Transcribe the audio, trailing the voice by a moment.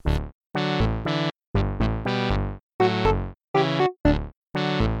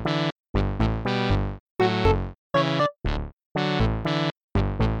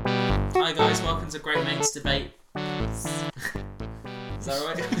Hi guys, welcome to Great Mates Debate. Is that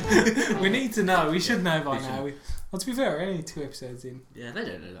right? We need to know. We should know by now. Well, to be fair, we're only 2 episodes in. Yeah, they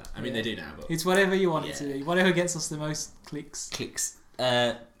don't know that. I mean, they do now, but... It's whatever you want it to be. Whatever gets us the most clicks.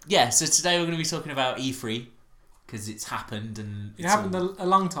 So today we're going to be talking about E3, because it's happened and... It happened a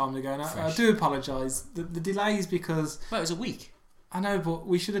long time ago, and I do apologise. The delay is because... Well, it was a week. I know, but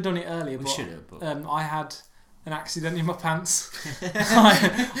we should have done it earlier. We should have, but... I had an accident in my pants.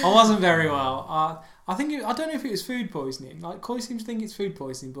 I wasn't very well. I don't know if it was food poisoning. Like, Coy seems to think it's food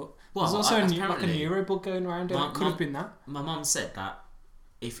poisoning, but there's also a neuro bug going around, and it could have been that. My mum said that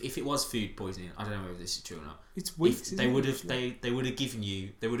if it was food poisoning, I don't know whether this is true or not. It's weeks. They would have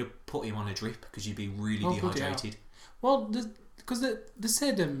put him on a drip because you'd be really dehydrated. Well, because they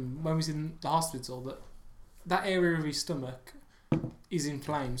said when we was in the hospital that area of his stomach is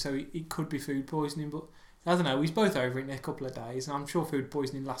inflamed, so it could be food poisoning, but I don't know, we was both over it in a couple of days, and I'm sure food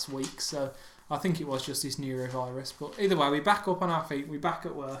poisoning last week, so I think it was just this neurovirus. But either way, we're back up on our feet, we're back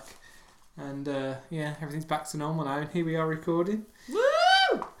at work, and everything's back to normal now, and here we are recording.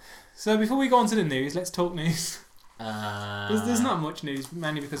 Woo! So before we go on to the news, let's talk news. There's not much news,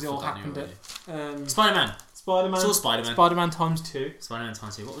 mainly because it all happened at... Spider-Man. Saw Spider-Man. Spider-Man times 2. Spider-Man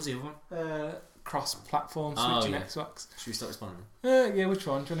times 2. What was the other one? Cross-platform, Switch and Xbox. Should we start with Spider-Man? Yeah, which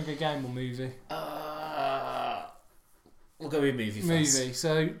one? Do you want to go game or movie? We'll go with movie first. Movie.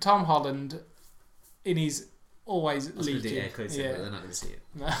 So Tom Holland, in his always leaking. But they're not going to see it.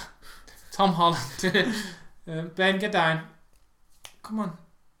 No. Tom Holland. Ben, get down. Come on,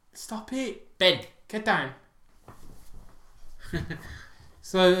 stop it. Ben, get down.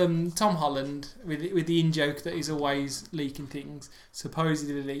 So Tom Holland, with the in-joke that he's always leaking things,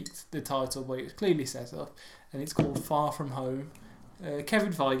 supposedly leaked the title, but it was clearly set up, and it's called Far From Home.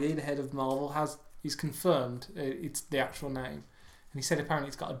 Kevin Feige, the head of Marvel, he's confirmed it's the actual name, and he said apparently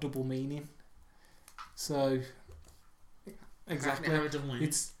it's got a double meaning. So exactly,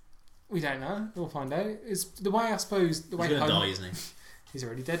 we don't know. We'll find out. It's the way, I suppose. The way he's gonna die, isn't he? He's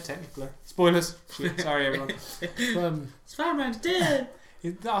already dead technically. Spoilers. Shit, sorry everyone. Spider-Man's dead.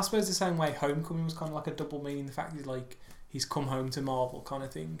 I suppose the same way Homecoming was kind of like a double meaning. The fact he's come home to Marvel kind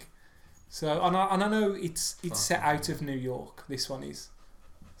of thing. So and I know it's set out of New York. This one is.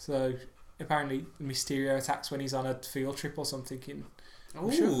 So apparently Mysterio attacks when he's on a field trip or something.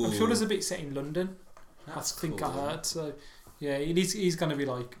 I'm sure there's a bit set in London. That's I think cool. I heard. So yeah, he's going to be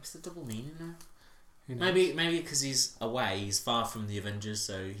like. What's the double meaning now? Maybe because he's away, he's far from the Avengers,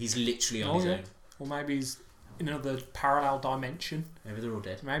 so he's literally on his own. Or maybe he's in another parallel dimension. Maybe they're all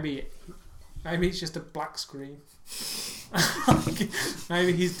dead. Maybe it's just a black screen.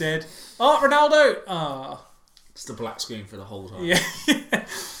 Maybe he's dead. Oh, Ronaldo! Oh. Just a black screen for the whole time. Yeah.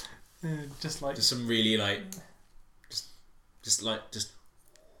 Just some really just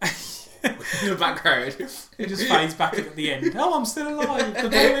in the background. It just fades back at the end. Oh, I'm still alive. The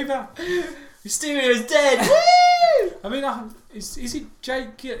boy back. Mysterio's dead. Woo! I mean, is it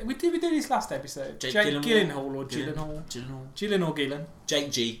Jake? We did this last episode. Jake Gyllenhaal or Gyllenhaal? Gyllenhaal or Gillen?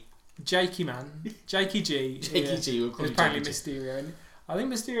 Jake G. Jakey man. Jakey G. Jakey G. We'll call him apparently Jakey Mysterio. And I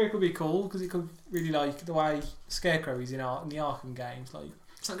think Mysterio could be cool because it could really like the way Scarecrow is in the Arkham games. Like,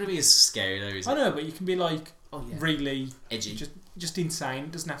 it's not going to be as scary though, is it? I know, but you can be like really edgy, just insane.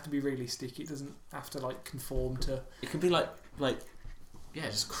 It doesn't have to be realistic. It doesn't have to like conform to. It can be like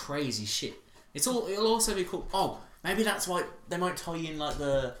just crazy shit. It'll also be cool. Oh, maybe that's why they might tie in like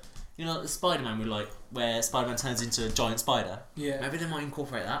the Spider-Man with where Spider-Man turns into a giant spider. Yeah. Maybe they might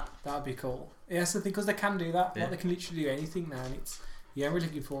incorporate that. That'd be cool. Yeah, so because they can do that. Yeah. Like they can literally do anything now, and I'm really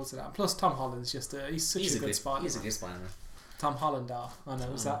looking forward to that. Plus, Tom Holland's he's such a good Spider-Man. He's a good Spider-Man. Tom Hollandar. I know.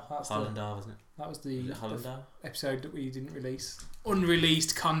 That's Hollandar, wasn't it? That was the episode that we didn't release.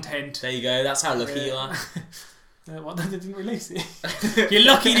 Unreleased content. There you go. That's how lucky you are. What? They didn't release it. You're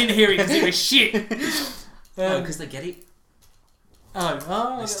lucky you didn't hear it because it was shit. Because they get it.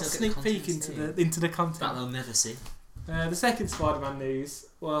 A sneak peek into the content that they'll never see. The second Spider-Man news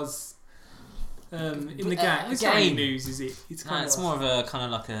was in the game. It's not really news, is it? It's more of a kind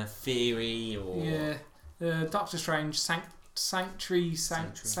of like a theory or Doctor Strange Sanctum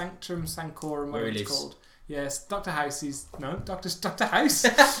Sanctorum, whatever it's called. Yes, Doctor House.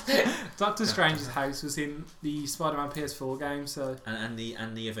 Doctor Strange's house was in the Spider-Man PS4 game, so and the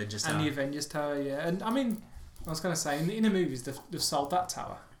Avengers Tower. And the Avengers Tower, yeah. And I mean, I was going to say in the movies they've sold that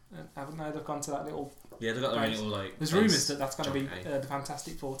tower, haven't they? They've gone to that little. Yeah, they've got their own little There's rumours that that's going to be the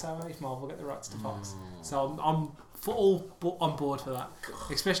Fantastic Four tower if Marvel get the rights to Fox. So I'm on board for that.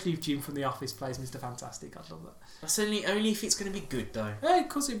 Especially if Jim from The Office plays Mr. Fantastic. I'd love that. That's only if it's going to be good though. Yeah,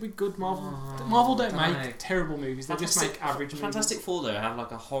 because it'd be good. Marvel don't make terrible movies. They just make average movies. Fantastic Four though have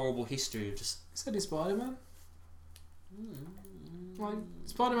like a horrible history of just. So did Spider-Man. Like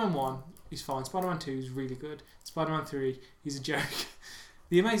Spider-Man 1 is fine. Spider-Man 2 is really good. Spider-Man 3 is a joke.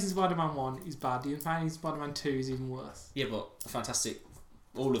 The Amazing Spider-Man 1 is bad. The Amazing Spider-Man 2 is even worse. Yeah, but Fantastic,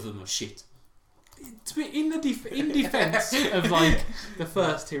 all of them are shit. In defence of like the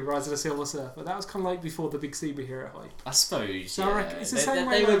first two, Rise of the Silver Surfer, that was kind of like before the big superhero hype. I suppose. So yeah. I reckon it's the same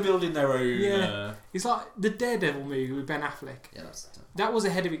way. They were building their own. Yeah, it's like the Daredevil movie with Ben Affleck. Yeah, that was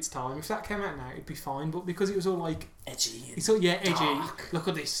ahead of its time. If that came out now, it'd be fine. But because it was all like edgy, it's all edgy. Dark. Look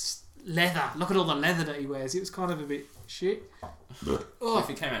at this leather. Look at all the leather that he wears. It was kind of a bit shit. If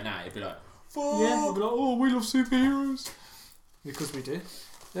it came out now, it'd be like, fuck. Yeah, it'd be like, oh, we love superheroes because we do.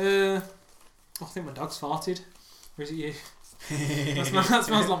 I think my dog's farted. Or is it you? that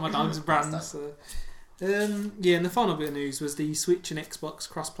smells like my dog's brand. So. Yeah, and the final bit of news was the Switch and Xbox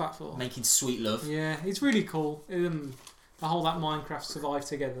cross-platform. Making sweet love. Yeah, it's really cool. The whole that Minecraft survive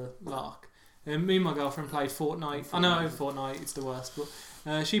together lark. Me and my girlfriend played Fortnite. I know Fortnite, it's the worst, but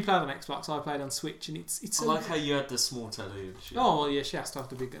she played on Xbox, I played on Switch, and it's. I like how you had the small telly. Oh well, yeah, she has to have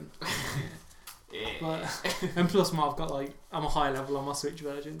the big one. Yeah. But, and plus, I'm a high level on my Switch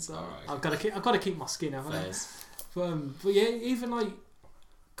version, so I've got to keep my skin, haven't I? But yeah, even like,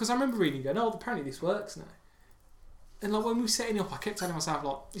 because I remember reading going, apparently this works now. And like when we were setting up, I kept telling myself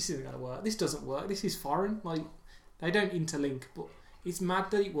like, this isn't going to work. This doesn't work. This is foreign. Like they don't interlink, but it's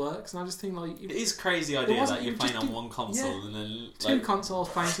mad that it works. And I just think like it is a crazy idea that you're playing on one console and then like, two consoles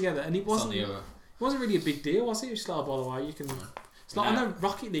playing together, and it wasn't really a big deal, was it? It was just like, oh, by the way, you can. It's like I know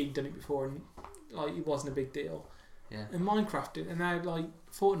Rocket League done it before, and like it wasn't a big deal. Yeah. And Minecraft did, and now like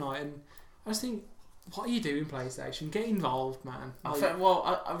Fortnite, and I just think, what are you doing, PlayStation? Get involved, man. Like,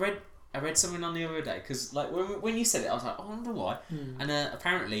 I read something on the other day because like when you said it, I was like, I wonder why. And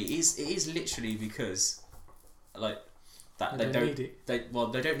apparently it is literally because like that they don't need it. They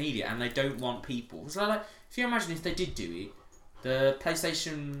don't need it, and they don't want people. So like, if you imagine if they did do it, the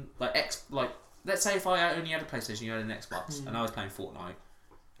PlayStation let's say if I only had a PlayStation, you had an Xbox, and I was playing Fortnite,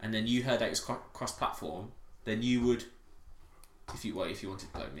 and then you heard that it was cross-platform, then you would, if you wanted to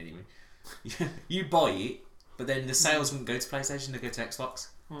play it anyway, you buy it, but then the sales wouldn't go to PlayStation; they go to Xbox.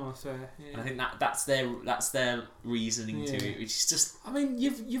 Oh, fair. Yeah. And I think that's their reasoning to it, which is just. I mean,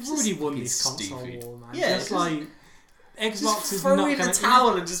 you've already won this console war, man. Yeah, just like Xbox is throw not in going the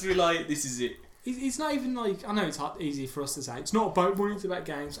towel and just be like, this is it. It's not even like, I know it's easy for us to say, it's not about money, it's about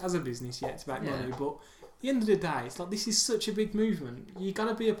games. As a business, it's about money, but at the end of the day, it's like, this is such a big movement. You got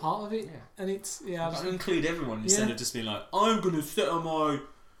to be a part of it, and it's you got to include everyone instead of just being like, I'm going to set on my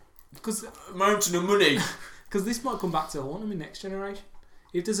mountain of money. Because this might come back to haunt them in next generation.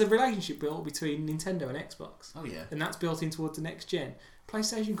 If there's a relationship built between Nintendo and Xbox, and that's built in towards the next gen,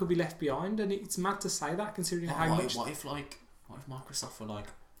 PlayStation could be left behind, and it's mad to say that considering how much. What if Microsoft were like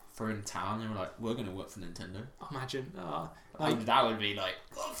throwing a towel and they were like, we're going to work for Nintendo? Imagine, that would be like,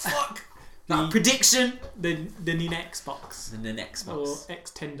 oh fuck. That prediction. The Nin Xbox. The Nin Xbox. Or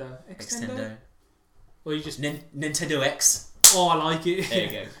Extendo. Or you just Nintendo X. Oh, I like it. There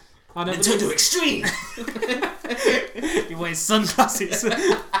you go. Nintendo Extreme. He wears sunglasses.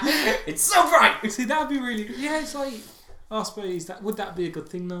 It's so bright. See, that'd be really. Yeah, it's like. I suppose would that be a good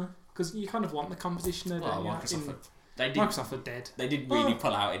thing though? Because you kind of want the competition though. Well, Microsoft are dead. They didn't really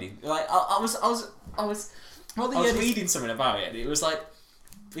pull out any. Like I was reading something about it, and it was like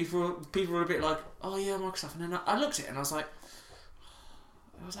people were a bit like, oh yeah, Microsoft, and then I looked at it and I was like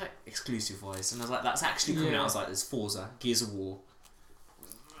exclusive voice, and I was like, that's actually coming out. I was like, there's Forza, Gears of War,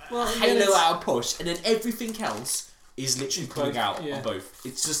 Halo out of push, and then everything else is literally coming out on both.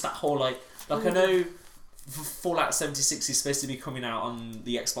 It's just that whole like I know Fallout 76 is supposed to be coming out on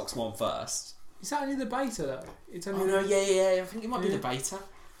the Xbox One first. Is that only the beta though? It's only I think it might be the beta.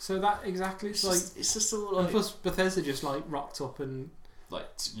 So that exactly, it's just all like. And plus Bethesda just like rocked up and like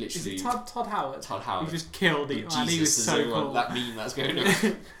literally. Is it Todd Howard? Todd Howard. He just killed it. Man, he was so cool. That meme that's going on.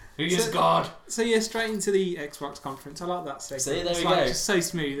 Who is God? So yeah, straight into the Xbox conference. I like that segment. See, there it's we go. Just so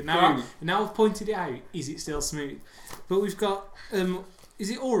smooth. And now I've pointed it out. Is it still smooth? But we've got is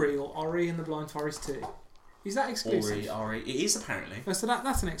it Ori and the Blind Forest 2? Is that exclusive? Ori. It is apparently. Oh, so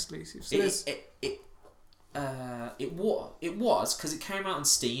that's an exclusive. So it was because it came out on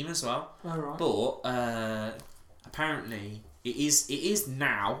Steam as well. Oh, right. But apparently it is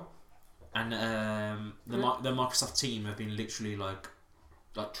now, and the Microsoft team have been literally like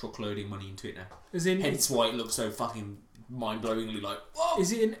truckloading money into it now. As in, hence why it looks so fucking mind-blowingly like. Whoa!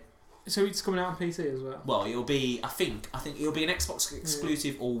 Is it So it's coming out on PC as well. Well, it'll be. I think it'll be an Xbox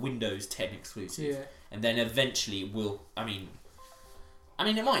exclusive or Windows 10 exclusive. Yeah. And then eventually it will. I mean,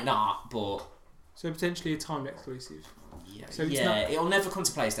 it might not, but so potentially a timed exclusive. Yeah. So it's not, it'll never come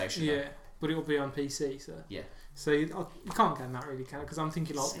to PlayStation. Yeah, but it'll be on PC. So yeah. So you can't get that really, can it? Because I'm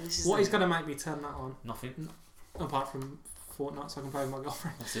thinking like, what is going to make me turn that on? Nothing. Apart from Fortnite, so I can play with my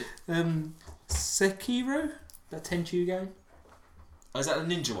girlfriend. That's it. Sekiro, that Tenchu game. Oh, is that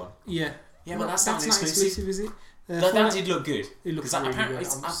the ninja one? Yeah. Yeah, but that's not exclusive, is it? That did look good. It looks really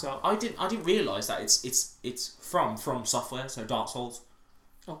good. I didn't realise that it's from Software, so Dark Souls.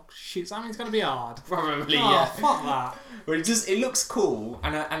 Oh shit! So that means it's gonna be hard. Probably, oh, yeah. Fuck that. But it looks cool,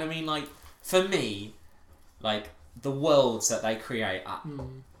 and I mean, like, for me, like the worlds that they create,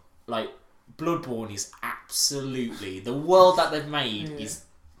 like Bloodborne is absolutely the world that they've made is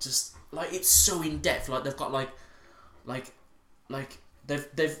just like it's so in depth. Like they've got like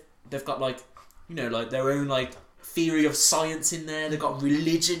they've got like, you know, like their own like theory of science in there. They've got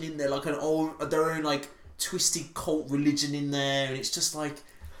religion in there, like their own like twisted cult religion in there, and it's just like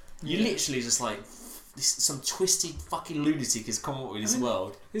you literally just like some twisted fucking lunatic has come up with this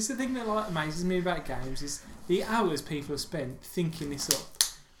world. It's the thing that like amazes me about games is the hours people have spent thinking this up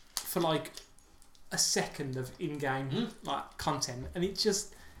for like a second of in-game like content, and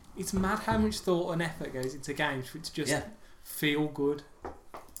it's mad how much thought and effort goes into games which just feel good.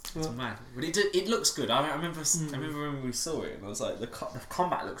 It's mad, but it looks good. I remember when we saw it, and I was like, the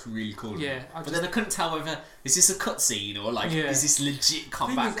combat looks really cool. Yeah, but then I couldn't tell whether is this a cutscene or like is this legit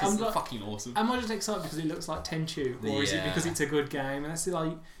combat? Because it's fucking awesome. Am I just excited because it looks like Tenchu, or is it because it's a good game? And that's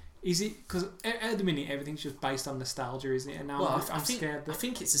like, is it because at the minute everything's just based on nostalgia, isn't it? And now I'm scared. I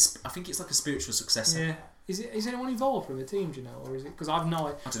think it's like a spiritual successor. Yeah. Is anyone involved from the team? Do you know, or is it because I've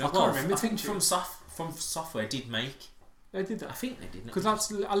no? I don't know. I can't remember. I think from Software did make. They did that. I think they did. Because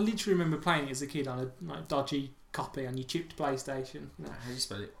I literally remember playing it as a kid on a like dodgy copy on your chipped PlayStation. You know? How do you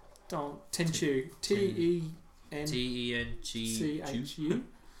spell it? Tenchu. Tenchu.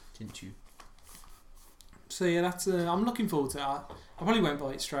 Tenchu. So yeah, that's. I'm looking forward to that. I probably won't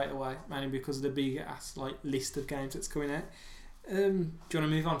buy it straight away, mainly because of the big ass like list of games that's coming out. Do you want to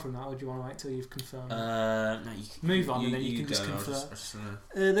move on from that, or do you want to wait till you've confirmed? No, you can move on, and then you can just confirm.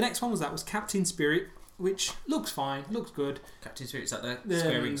 The next one was Captain Spirit, which looks fine, looks good. Captain Spirit's that the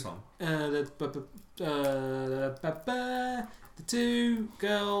Square Enix one? The two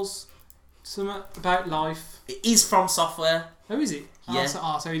girls, something about life. It is from Software. Oh, is it? Yeah.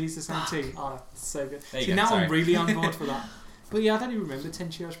 So it is the same team. Oh, that's so good. Now I'm really on board for that. But yeah, I don't even remember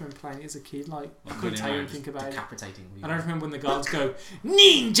Tenchu. I just remember playing it as a kid. Like, I couldn't tell you anything about it. I don't remember when the guards go,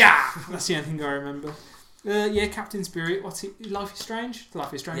 Ninja! That's the only thing I remember. Yeah, Captain Spirit. What's it? Life is Strange?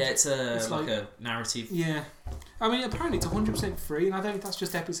 Life is Strange. Yeah, it's like a narrative. Yeah. I mean, apparently it's 100% free, and I don't think that's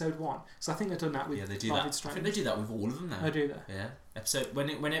just episode 1. So I think they've done that with they do Life that. is Strange. I think they do that with all of them now. They do that. Yeah.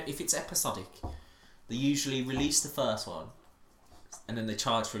 If it's episodic, they usually release the first one, and then they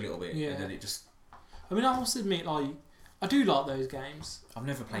charge for a little bit, and then it just... I mean, I must admit, like, I do like those games. I've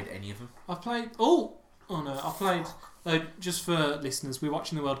never played any of them. I've played... Oh no, I've played... just for listeners, we're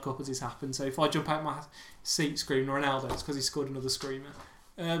watching the World Cup as this happens, so if I jump out my seat screaming Ronaldo, it's because he scored another screamer.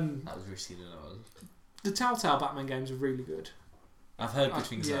 That was risky, didn't it? The Telltale Batman games are really good. I've heard good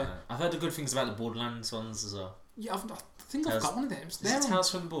things about that. I've heard the good things about the Borderlands ones as well. Yeah, I think I've got one of them. Is it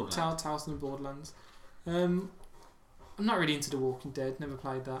Tales from the Borderlands? Tales from the Borderlands. I'm not really into The Walking Dead, never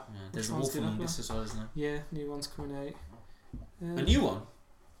played that. Yeah, there's a Wolf Among Us as well, isn't there? Yeah, new one's coming out. A new one?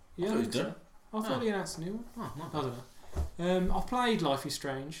 Yeah, I thought it was done. I thought he announced a new one. Oh, no. I don't know. I've played Life is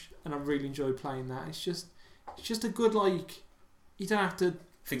Strange, and I really enjoy playing that. It's just a good, like, you don't have to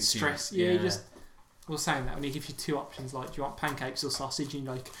think stress. Yeah, you just... Well, saying that, when he gives you two options, like, do you want pancakes or sausage? And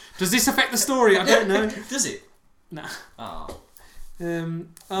you're like, does this affect the story? I don't know. Does it? Nah. Oh. Let me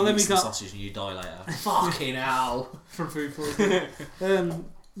go. Sausage and you die later. Fucking hell. From food poisoning. The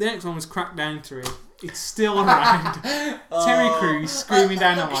next one was Crackdown 3. It's still around. Terry Crews screaming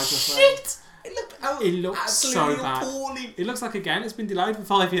down the microphone. Shit! It looks so bad. Appalling. It looks like a game that's been delayed for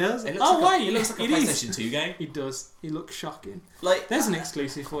 5 years. It looks like a PlayStation 2 game. It does. It looks shocking. Like, there's an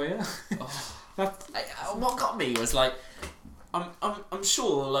exclusive for you. What got me was like, I'm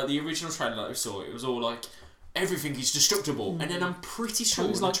sure like the original trailer that I saw, it was all like everything is destructible, and then I'm pretty sure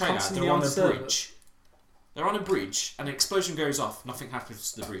in the trailer they're on a bridge. They're on a bridge, and an explosion goes off. Nothing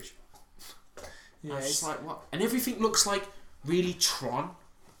happens to the bridge. Yeah, it's just like what? And everything looks like really Tron.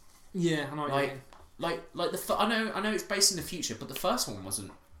 Yeah, I know what you mean. Like I know it's based in the future, but the first one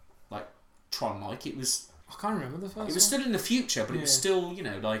wasn't like Tron-like. It was. I can't remember the first one. It was still in the future, but it was still, you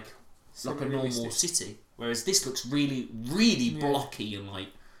know, like a normal city. Whereas this looks really, really blocky and like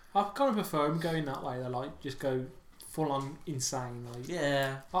I kind of prefer them going that way. They like just go full on insane. Like,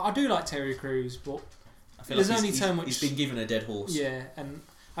 yeah, I do like Terry Crews, but I feel there's like only so much. He's been given a dead horse. Yeah, and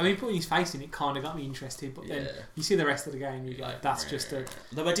I mean putting his face in it kind of got me interested, but then you see the rest of the game, you go, that's just a.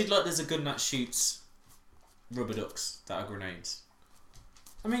 Though I did like there's a gun that shoots rubber ducks that are grenades.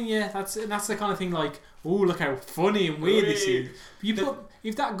 I mean, yeah, that's the kind of thing like, oh, look how funny and weird this is.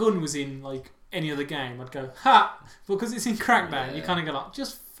 If that gun was in like any other game, I'd go, ha! But because it's in Crackdown, you kind of go like,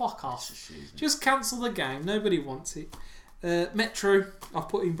 just fuck off. Just cancel the game. Nobody wants it. Metro, I've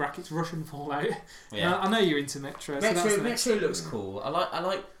put in brackets Russian Fallout. Yeah. I know you're into Metro. Metro looks cool.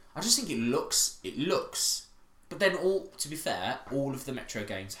 I just think it looks. But then to be fair, all of the Metro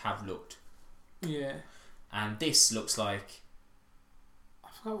games have looked. Yeah. And this looks like.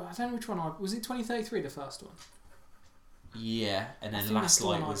 I don't know which one was it 2033 the first one? Yeah, and then Last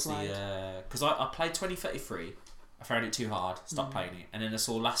Light was the because I played 2033. I found it too hard, stopped playing it, and then I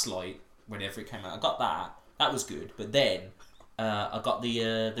saw Last Light whenever it came out. I got that was good, but then I got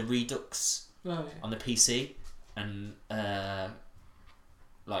the Redux on the PC, and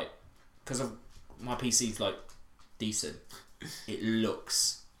like because of my PC's like decent, it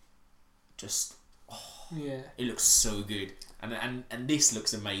looks just it looks so good. And this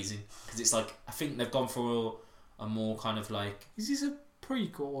looks amazing because it's like I think they've gone for a more kind of like. Is this a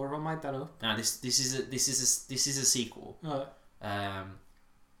prequel or have I made that up? No, this is a sequel. Oh.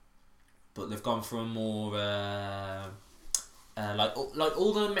 But they've gone for a more like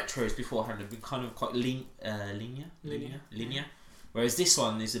all the Metros beforehand have been kind of quite linear. Whereas this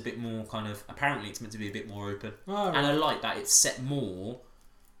one is a bit more kind of apparently it's meant to be a bit more open. Oh, right. And I like that it's set more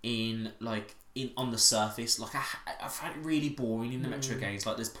in like. On the surface, like I find it really boring in the Metro games.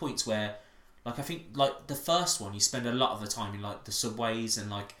 Like there's points where, like I think like the first one you spend a lot of the time in like the subways and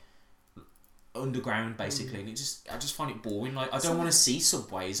like underground basically, and I just find it boring. Like I don't want to see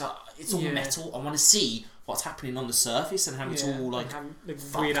subways. It's all metal. I want to see what's happening on the surface and how it's all like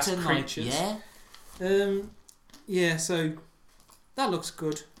weird ass creatures. So that looks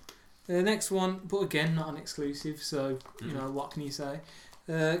good. The next one, but again not an exclusive. So you know what can you say?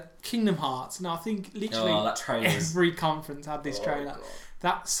 Kingdom Hearts. Now I think literally every conference had this trailer. God.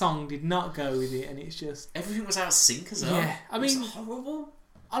 That song did not go with it, and it's just everything was out of sync as well. Yeah, I mean, horrible.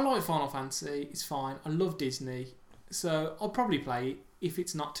 I like Final Fantasy. It's fine. I love Disney, so I'll probably play it if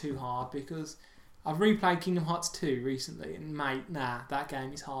it's not too hard because I've replayed Kingdom Hearts 2 recently, and mate, that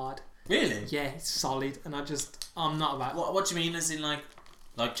game is hard. Really? Yeah, it's solid, and I'm not about. What do you mean? As in like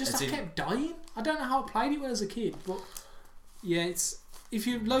just I kept dying. I don't know how I played it when I was a kid, but yeah, it's. If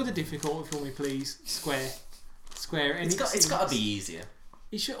you load the difficulty for me, please, Square. And it's got to be easier.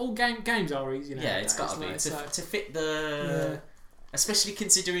 It should. All games are easy now. Yeah, it's got to be to fit the. Especially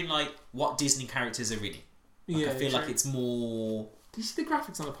considering like what Disney characters are in it. Like, I feel like it's more. Do you see the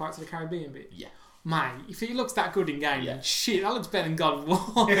graphics on the Pirates of the Caribbean bit? Yeah. Mate, if it looks that good in game, shit, that looks better than God of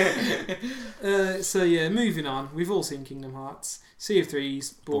War. So yeah, moving on. We've all seen Kingdom Hearts. Sea of Thieves,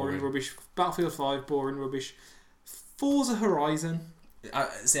 boring rubbish. Battlefield 5, boring rubbish. Forza Horizon.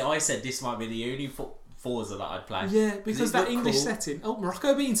 I said this might be the only Forza that I'd play. Yeah, because that English setting. Oh,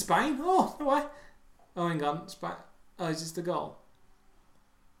 Morocco beating Spain. Oh, no way. Oh, hang on. Spain. Oh, is this the goal?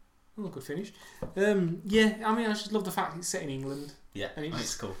 Oh, good finish. Yeah, I mean, I just love the fact it's set in England. Yeah, and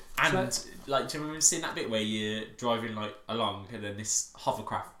it's cool. And like, do you remember seeing that bit where you're driving like along and then this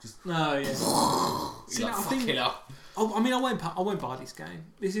hovercraft just? Oh yeah. See, like, fuck it up. I mean, I won't buy this game.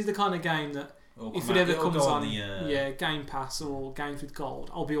 This is the kind of game that. If it ever comes on Game Pass or Games with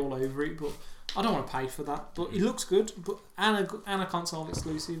Gold, I'll be all over it. But I don't want to pay for that. But it looks good. But and a console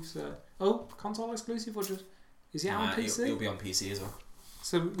exclusive. So console exclusive or just is it out on PC? It'll be on PC as well.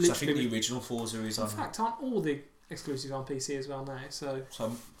 So literally, I think the original Forza is on. In fact, aren't all the exclusives on PC as well now? So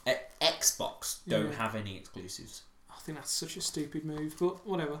Xbox don't have any exclusives. I think that's such a stupid move. But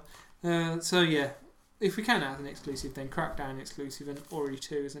whatever. So yeah. If we can have an exclusive, then Crackdown exclusive and Ori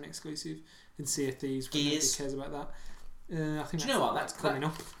 2 is an exclusive, and Sea of Thieves. Nobody cares about that. I think. Do you know what? That's coming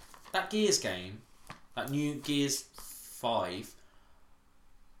up. That Gears game, that new Gears 5.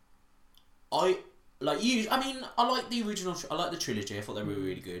 I like you. I mean, I like the original. I like the trilogy. I thought they were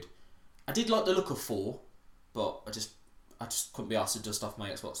really good. I did like the look of 4, but I just couldn't be asked to dust off my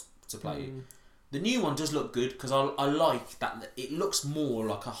Xbox to play it. The new one does look good because I like that. It looks more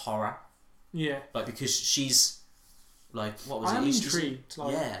like a horror. Yeah, like because she's like what was it? I'm intrigued.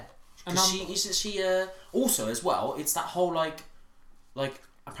 Like, yeah, because she also as well. It's that whole like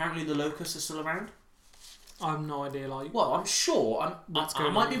apparently the locusts are still around. I have no idea. Like, well, I'm sure. I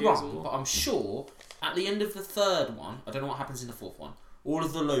might be wrong, but I'm sure at the end of the third one, I don't know what happens in the fourth one. All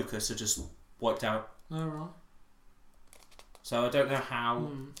of the locusts are just wiped out. Oh right. So I don't know how.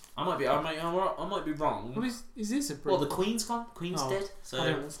 I might be wrong. What is this a? Well, the Queen's gone. Queen's dead.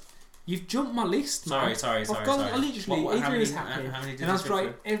 So you've jumped my list, man. Sorry. I literally, Adrian was happy, how many did and I you was skip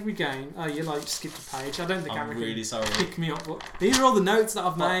right every game. Oh, you skipped a page. I don't think I'm really sorry. Pick me up. But these are all the notes that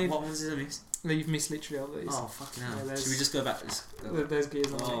I've made. What ones did I miss? You've missed literally all these. Oh fucking hell! Should we just go back to this? There's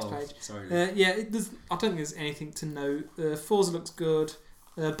gears on the next page. Sorry. I don't think there's anything to note. Forza looks good.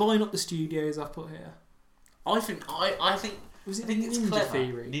 Buying up the studios I've put here. I think Was it it's Ninja clever.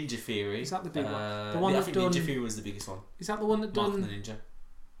 Theory? Ninja Theory. Is that the big one? The one that I think done... Ninja Theory was the biggest one. Is that the one that Mark done? the Ninja.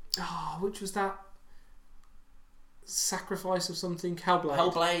 Which was that? Sacrifice of something.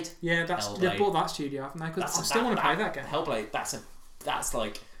 Hellblade. Yeah, they bought that studio, haven't they? Because I still want to play that game. Hellblade. That's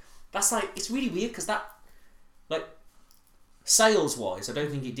like it's really weird because that like sales wise, I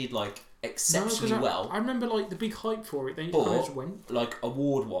don't think it did like exceptionally well. I remember like the big hype for it. Then it kind of just went. Like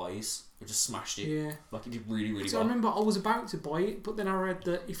award wise, it just smashed it. Yeah, like it did really well. So I remember I was about to buy it, but then I read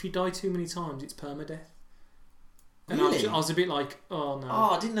that if you die too many times, it's permadeath. And really? I was a bit like, oh no.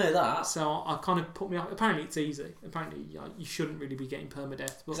 Oh, I didn't know that. So I kind of put me off. Apparently it's easy. Apparently you shouldn't really be getting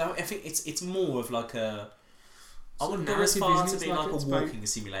permadeath. But I think it's more of like a. I wouldn't go as far to be like a walking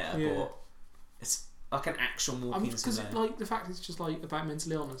simulator, but it's like an actual walking simulator. Because like the fact it's just like about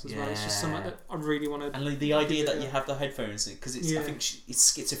mental illness as well. It's just something that I really want to. And like the idea that you have the headphones because it's I think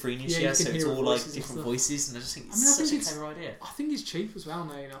it's schizophrenia. So it's all like different voices, and I just think it's such a clever idea. I think it's cheap as well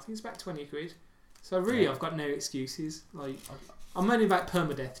now. I think it's about £20. So really, I've got no excuses. Like, I'm only about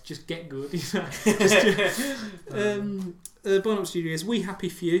permadeath. Just get good. Buying up studios. We Happy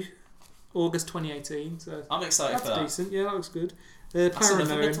Few, August 2018. So I'm excited for that. That's decent. Yeah, that looks good.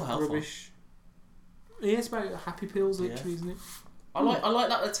 Paranoid, rubbish. Yeah, it's about happy pills, literally, isn't it? I like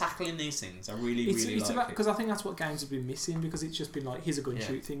that they're tackling these things. I really like it. Because I think that's what games have been missing. Because it's just been like, here's a gun,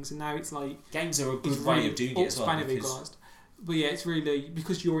 shoot things, and now it's like games are a good way of doing it as well. Equalised. But yeah, it's really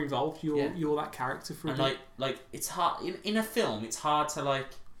because you're involved. You're that character for. And like it's hard in a film. It's hard to like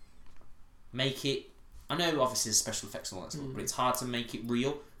make it. I know obviously there's special effects and all that stuff, but it's hard to make it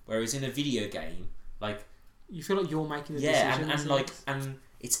real. Whereas in a video game, like you feel like you're making the decision. and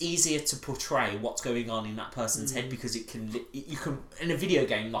it's easier to portray what's going on in that person's head because you can in a video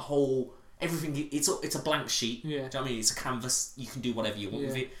game everything it's a blank sheet. Yeah. Do you know what I mean? It's a canvas. You can do whatever you want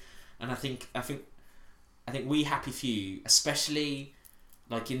with it. And I think We Happy Few, especially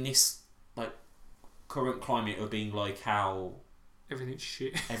like in this like current climate of being like how everything's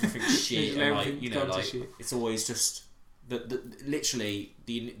shit. Everything's shit, and like it's always just literally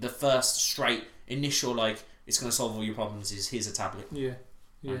the first straight initial like it's going to solve all your problems is here's a tablet. Yeah,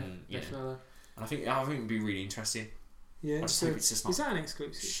 definitely. And I think it'd be really interesting. Yeah, I just hope it's just not is that an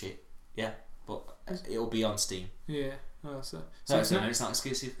exclusive? Shit. Yeah, but it'll be on Steam. Yeah. Oh, so it's not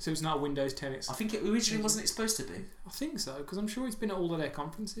exclusive. So it's not a Windows 10. I think it originally wasn't it supposed to be. I think so because I'm sure it's been at all of their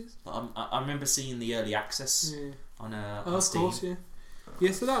conferences. But I remember seeing the early access on Steam. Of course, yeah.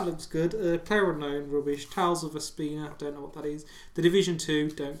 Yeah, so that looks good. PlayerUnknown, rubbish. Tales of Vespina, don't know what that is. The Division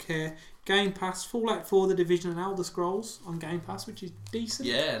 2, don't care. Game Pass, Fallout 4, The Division and Elder Scrolls on Game Pass, which is decent.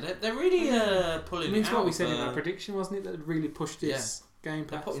 Yeah, they're really pulling it out. It's what we said in our prediction, wasn't it? That really pushed this Game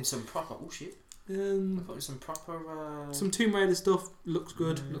Pass. They're putting some proper... Oh, shit. They're putting some proper... Some Tomb Raider stuff. Looks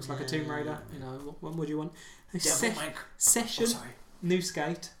good. Looks like a Tomb Raider. You know, what would you want? Session. New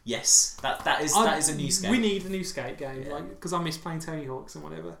Skate. Yes, that is a new Skate. We need a new Skate game, because I miss playing Tony Hawk's and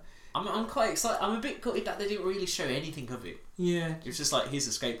whatever. I'm quite excited. I'm a bit gutted that they didn't really show anything of it. Yeah, it was just like here's a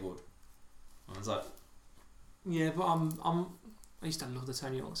skateboard. I was like, yeah, but I used to love the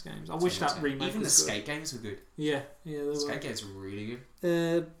Tony Hawk's games. I wish that remake. Even the skate games were good. Yeah, the skate games were really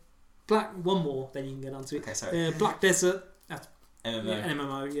good. One more, then you can get onto it. Okay, sorry. Black Desert. That's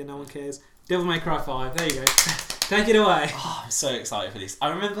MMO. Yeah, no one cares. Devil May Cry 5. There you go. Take it away. Oh, I'm so excited for this. I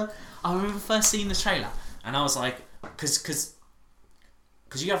remember first seeing the trailer, and I was like, because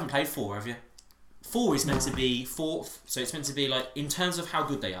you haven't played 4, have you? 4 is meant to be 4, so it's meant to be like in terms of how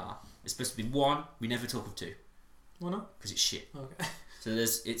good they are. It's supposed to be 1. We never talk of 2. Why not? Because it's shit. Okay.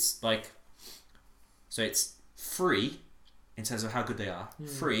 So it's 3 in terms of how good they are.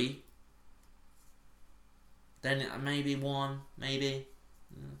 3. Then maybe 1, maybe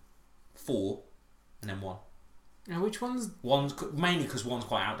 4, and then 1. Now which one's... One's mainly because 1's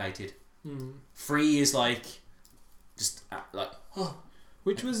quite outdated. 3 is like just like.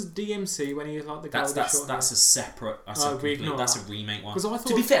 Which was DMC when he was like the guy. That's a separate. That's a remake one. I thought,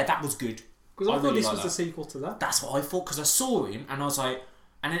 to be fair, that was good. Because I thought this was the sequel to that. That's what I thought because I saw him and I was like,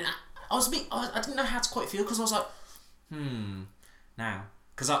 and then I was a bit. I didn't know how to quite feel because I was like, now.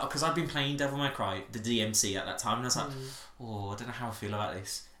 Because I'd been playing Devil May Cry, the DMC at that time, and I was like, I don't know how I feel about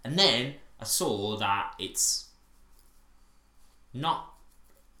this. And then I saw that it's not.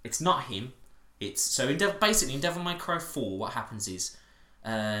 It's not him. It's so basically in Devil May Cry 4, what happens is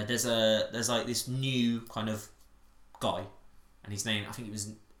there's like this new kind of guy, and his name, I think it was,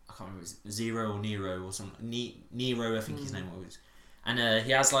 I can't remember, it was Zero or Nero or something. Nero, I think his name was, and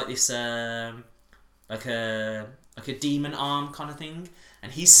he has like this like a demon arm kind of thing,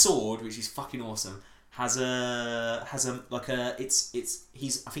 and his sword, which is fucking awesome, has a like a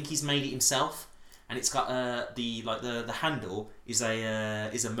I think he's made it himself, and it's got the handle is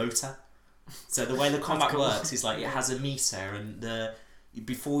a motor. So the way the combat works is like it has a meter, and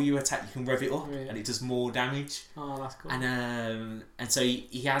before you attack you can rev it up, and it does more damage. Oh, that's cool. And so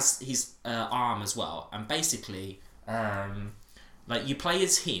he has his arm as well, and basically like you play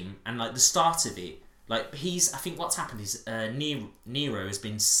as him, and like the start of it, like I think what's happened is Nero has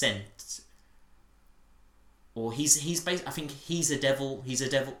been sent, or I think he's a devil. Is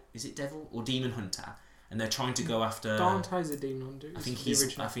it devil or demon hunter? And they're trying to go after. Dante's a demon hunter. I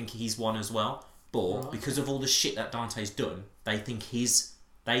think he's one as well. But because of all the shit that Dante's done, they think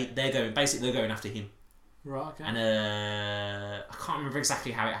they're going after him. Right. Okay. And I can't remember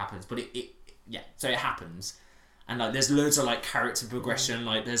exactly how it happens, but so it happens, and like there's loads of like character progression.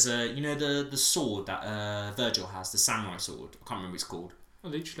 Like there's the sword that Virgil has, the samurai sword. I can't remember what it's called.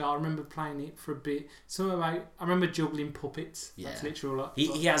 Literally, I remember playing it for a bit. I remember juggling puppets. Yeah. That's literally all.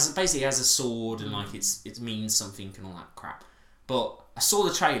 He has a sword, and like it means something and all that crap. But I saw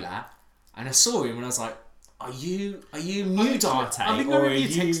the trailer, and I saw him, and I was like, "Are you new Dante?" I think I remember you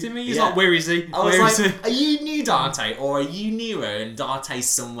texting me. He's like, "Where is he? Where is he? Are you new Dante, or are you Nero and Dante's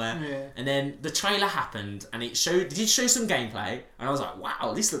somewhere?" Yeah. And then the trailer happened, and it did show some gameplay, and I was like,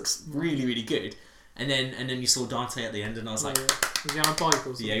 "Wow, this looks really, really good." And then you saw Dante at the end, and I was like, was he on a bike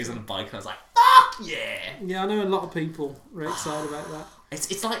or something? Yeah, he was on a bike, and I was like, "Fuck yeah!" Yeah, I know a lot of people are excited about that.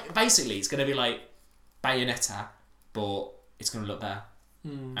 It's like basically it's going to be like Bayonetta, but it's going to look better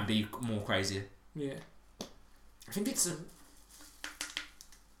and be more crazy. Yeah. I think it's Is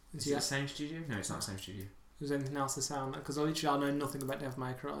it the same studio? No, it's not the same studio. Is anything else to sound because I know nothing about Devil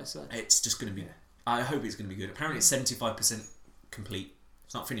May Cry, so it's just going to be. I hope it's going to be good. Apparently, it's 75% complete.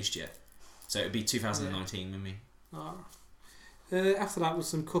 It's not finished yet, so it'll be 2019 with me. After that was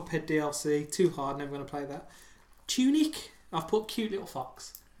some Cuphead DLC. Too hard, never going to play that. Tunic. I've put cute little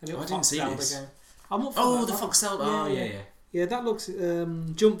fox. A little fox Zelda game. I'm up for that. The Fox Zelda. Yeah. Yeah, that looks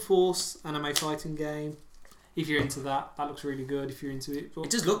Jump Force anime fighting game. If you're into that, that looks really good. If you're into it, but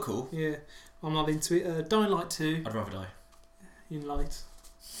it does look cool. Yeah, I'm not into it. Dying Light 2. I'd rather die. In light.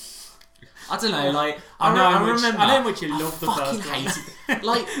 I don't know. Like I know how much you love the first one. I fucking hate it.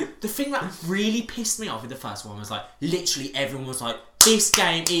 Like the thing that really pissed me off with the first one was like literally everyone was like, "This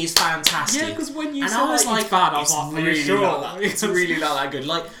game is fantastic." Yeah, because when you and said I was like, bad, I was like, really sure? Not that, it's really not that good.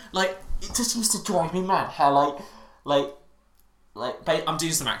 Like it just used to drive me mad. How I'm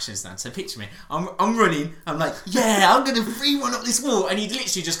doing some actions now. So picture me. I'm running. I'm like, yeah, I'm gonna free one up this wall, and he'd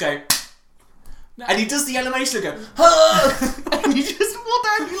literally just go. And he does the animation of go, ah! And you just fall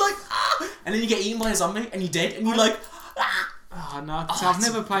down, and you're like, ah! And then you get eaten by a zombie, and you're dead, and you're like, ah! Oh, no, so I've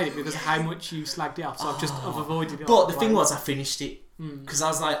never played it because of how much you slagged it off, so I've avoided it. But the thing was, I finished it, because I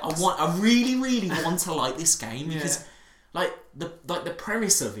was like, I really, really want to like this game, because, like, the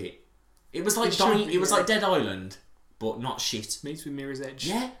premise of it, it was like like Dead Island, but not shit. Meets with Mirror's Edge.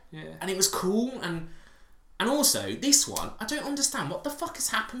 Yeah. And it was cool, and also, this one, I don't understand what the fuck has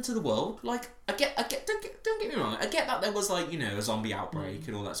happened to the world. Like, I get, don't get me wrong, I get that there was like, a zombie outbreak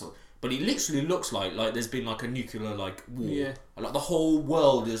and all that sort of, but it literally looks like there's been like a nuclear like war. Yeah. Like the whole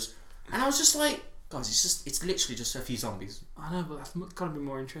world is, and I was just like, guys, it's literally just a few zombies. I know, but that's got to be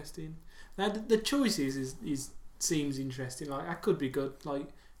more interesting. Now, the choices seems interesting. Like, that could be good, like,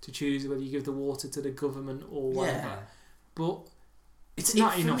 to choose whether you give the water to the government or whatever. Yeah. But it's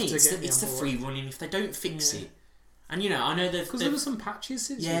not enough to get me. It's the free running. If they don't fix it, and I know they've because there were some patches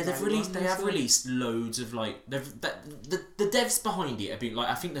since. Yeah, they have released loads of like the devs behind it have been like,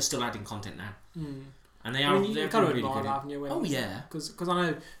 I think they're still adding content now, and they are. You've got to really good. Haven't you? Oh yeah, because I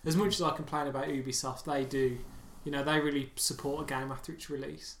know as much as I complain about Ubisoft, they do. They really support a game after its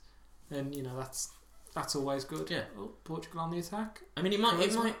release, and that's always good. Yeah, Portugal on the attack. I mean,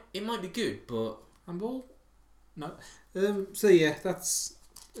 it might be good, but handball. No. So yeah, that's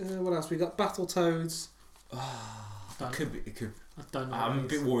what else we got. Battletoads. It could. I don't know. I'm a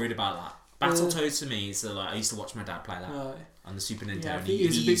bit worried about that. Battletoads to me is like I used to watch my dad play that on the Super Nintendo. Yeah, and he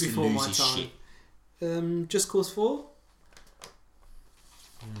used to lose his shit. Just Cause 4.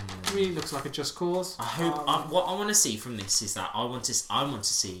 I mean, it looks like a Just Cause. I hope. What I want to see from this is that I want to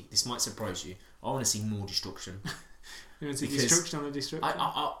see. This might surprise you. I want to see more destruction. You want to see destruction on a destruction.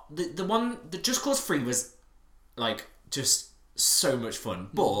 The Just Cause 3 was like just so much fun.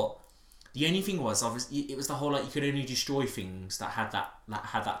 But the only thing was, obviously, it was the whole like you could only destroy things that had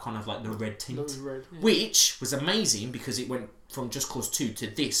that kind of like the red tint, which was amazing because it went from Just Cause 2 to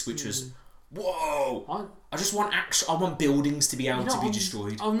this, which was whoa. I just want I want buildings to be able to be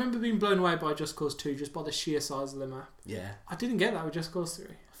destroyed. I remember being blown away by Just Cause 2 just by the sheer size of the map. Yeah, I didn't get that with Just Cause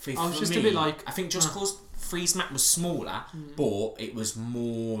 3. I was just a bit like, I think Just Cause 3's map was smaller, but it was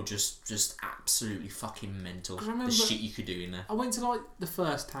more just absolutely fucking mental. The shit you could do in there. I went to like the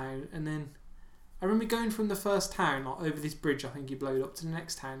first town, and then I remember going from the first town like over this bridge. I think you blowed up to the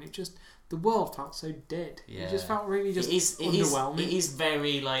next town. It just the world felt so dead. Yeah. It just felt really just underwhelming. It is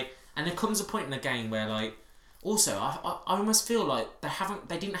very like, and there comes a point in the game where like, also I almost feel like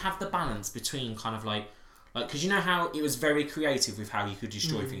they didn't have the balance between kind of like because you know how it was very creative with how you could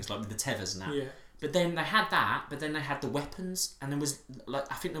destroy things like with the tethers and that. Yeah. But then they had that, but then they had the weapons, and there was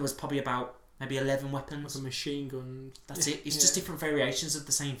like I think there was probably about maybe 11 weapons. Like a machine gun. That's it. It's just different variations of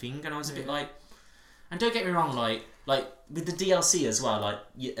the same thing, and I was a bit like, and don't get me wrong, like with the DLC as well, like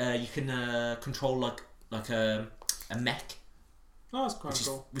you can control like a mech. Oh, that's quite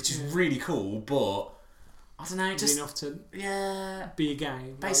cool. Which is really cool, but I don't know, just enough to be a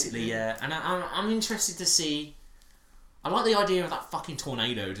game. Basically, and I'm interested to see. I like the idea of that fucking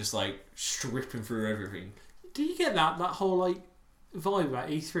tornado just like stripping through everything. Do you get that whole like vibe at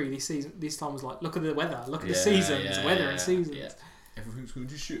E3 this season? This time was like, look at the weather, look at the seasons, weather and seasons. Yeah. Everything's going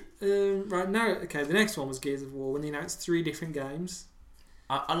to shit. Right now, okay. The next one was Gears of War when they announced 3 different games.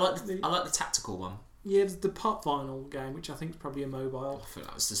 I like the tactical one. Yeah, the pop vinyl game, which I think is probably a mobile. I feel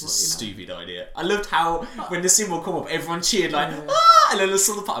that was just a stupid idea. I loved how when the symbol come up, everyone cheered like, and then I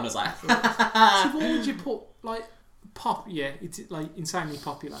saw the pop and I was like, so what would you put like pop? Yeah, it's like insanely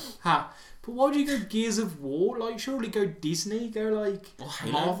popular. But why would you go Gears of War? Like, surely go Disney, go like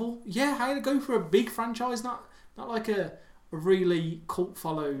Marvel. Yeah, Halo. Go for a big franchise, not like a really cult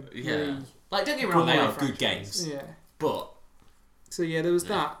followed. Yeah, really like don't get me wrong, they are good games. Yeah, but. So yeah, there was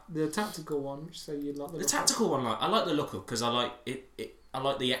that. The tactical one, which so you like the tactical one. Like I like the look of because I like it. I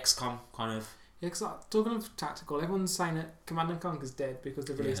like the XCOM kind of. Yeah, because talking of tactical, everyone's saying that Command & Conquer's dead because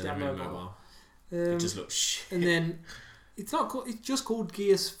they've released it on mobile. It just looks shit. And then it's not called. It's just called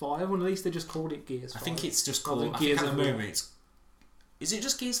Gears 5. Or at least they just called it Gears 5. I think it's just called Gears at the moment. Is it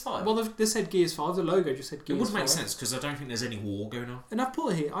just Gears 5? Well, they said Gears 5. The logo just said Gears 5. It would make sense because I don't think there's any war going on. And I've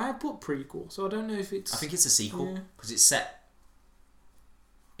put here. I have put prequel, so I don't know if it's. I think it's a sequel because it's set.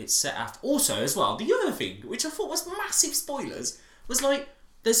 It's set after. Also, as well, the other thing, which I thought was massive spoilers, was like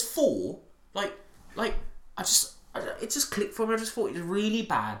there's 4. Like it just clicked for me. I just thought it was really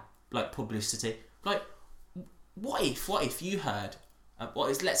bad, like publicity. Like, what if you heard?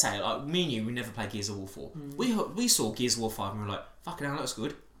 Let's say like me and you, we never played Gears of War 4. We saw Gears of War 5 and we were like, fucking hell, that looks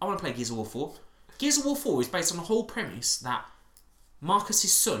good. I want to play Gears of War 4. Gears of War 4 is based on the whole premise that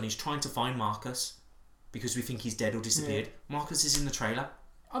Marcus's son is trying to find Marcus because we think he's dead or disappeared. Yeah. Marcus is in the trailer.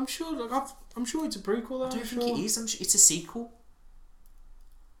 I'm sure. Like, I'm sure it's a prequel. Though. I don't think it is. It's a sequel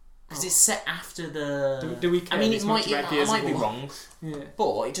because it's set after the. Do we care? I mean, it might be wrong. Yeah.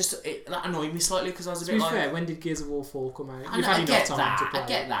 But that annoyed me slightly because I was a bit like. To be fair, when did Gears of War 4 come out? I get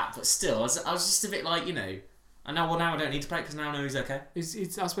that, but still, I was just a bit like, you know. Now I don't need to play it because now I know he's okay.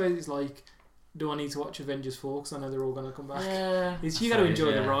 It's. I suppose it's like, do I need to watch Avengers 4 because I know they're all going to come back? Yeah. You got to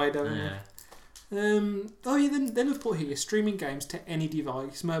enjoy the ride, don't you? Then I've put here streaming games to any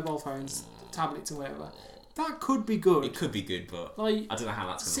device, mobile phones, tablets, and whatever. That could be good. It could be good, but like, I don't know how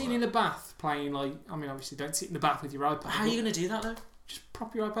that's going to work. Sitting in a bath playing obviously don't sit in the bath with your iPad. How are you going to do that though? Just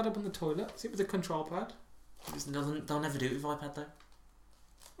prop your iPad up on the toilet. Sit with a control pad. They'll never do it with iPad though.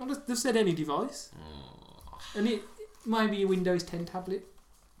 Well, they've said any device, and it might be a Windows 10 tablet,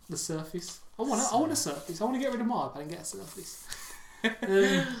 the Surface. I want a Surface. I want to get rid of my iPad and get a Surface.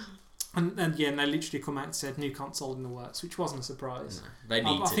 And they literally come out and said new console in the works, which wasn't a surprise. No, they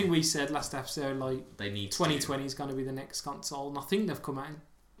need to. I think we said last episode they need 2020 is going to be the next console, and I think they've come out.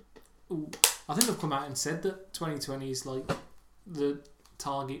 And said that 2020 is like the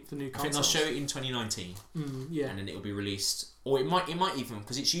target for new consoles. I think they'll show it in 2019. And then it'll be released, or it might even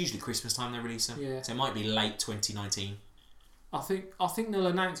because it's usually Christmas time they release them. Yeah. So it might be late 2019. I think they'll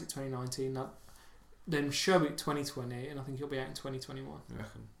announce it 2019. Then show it 2020, and I think it'll be out in 2021. I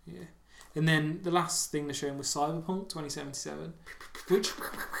reckon. Yeah. And then the last thing they're showing was Cyberpunk 2077, which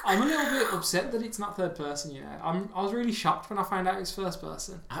I'm a little bit upset that it's not third person. You know, I was really shocked when I found out it's first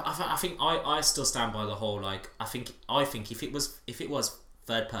person. I think I still stand by the whole like I think if it was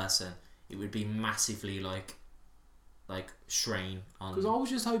third person, it would be massively like strain on. Because I was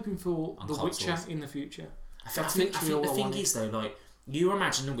just hoping for The consoles. Witcher in the future. I think the thing is though, like you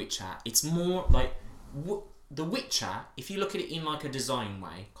imagine The Witcher, it's more like The Witcher, if you look at it in like a design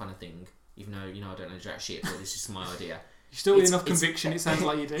way kind of thing, even though I don't know jack shit, but this is my idea. You still with enough conviction. It sounds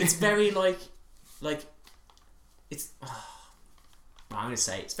like you do. It's very like it's. I'm gonna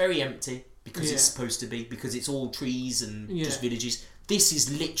say it's very empty because it's supposed to be, because it's all trees and just villages. This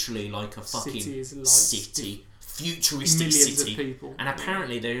is literally like a fucking city, futuristic millions city. Of people. And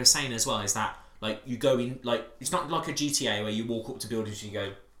apparently they were saying as well is that like you go in, like it's not like a GTA where you walk up to buildings and you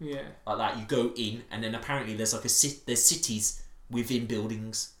go like that. You go in and then apparently there's like there's cities within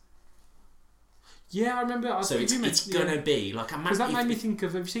buildings. Yeah, I remember. It's gonna be like a because that made me think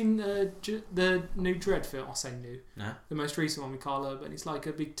of. Have you seen the new Dread film? I say new. No. The most recent one with Carl Urban. It's like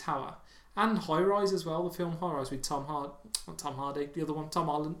a big tower and High Rise as well. The film High Rise with not Tom Hardy. The other one, Tom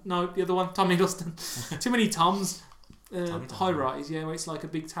Holland. No, the other one, Tom Hiddleston. Too many Toms. High Rise, where it's like a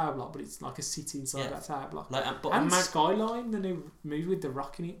big tower block, but it's like a city inside that tower block. And Skyline, the new movie with the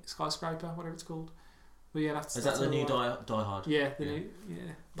rock in it, Skyscraper, whatever it's called. Well, yeah, is that the new Die Hard? Yeah, new.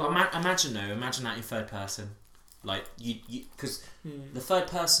 But imagine that in third person, like you because the third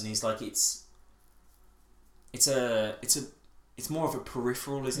person is like it's more of a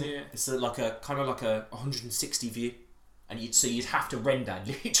peripheral, isn't it? It's like a kind of like a 160 view, and you'd have to render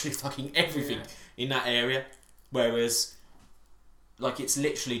literally fucking everything in that area, whereas like it's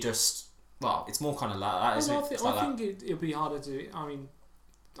literally just it's more kind of like that, isn't it? I think it'll be harder to do it. I mean,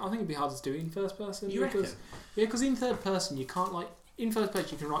 I think it'd be harder to do it in first person. You reckon? Because in third person you can't in first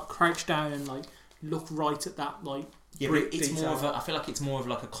person you can crouch down and look right at that brick it's detail. more of I feel like it's more of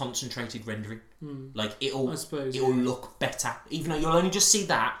like a concentrated rendering. Like it'll look better, even though you'll only just see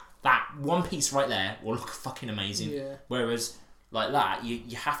that one piece right there will look fucking amazing. Yeah. Whereas like that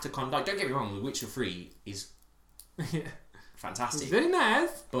you have to kind of don't get me wrong, The Witcher 3 is fantastic. It's very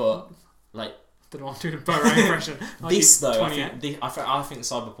nice, but like. I don't know what I'm doing a Burrow impression. This though, I think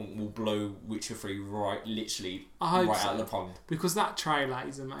Cyberpunk will blow Witcher 3 right out of the pond. Because that trailer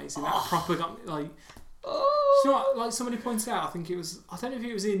is amazing. That proper got you know what, like somebody pointed out, I don't know if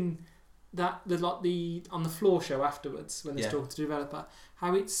it was in the on the floor show afterwards when they're talking to the developer,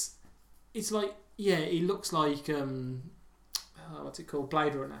 how it's like it looks like what's it called,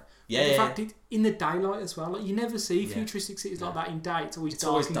 Blade Runner. Yeah, the fact it in the daylight as well. Like you never see futuristic cities like that in day. It's always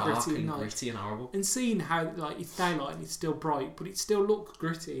dark and gritty and horrible. And seeing how it's daylight and it's still bright, but it still looks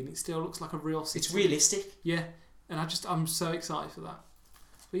gritty and it still looks like a real city. It's realistic. Yeah, and I'm so excited for that.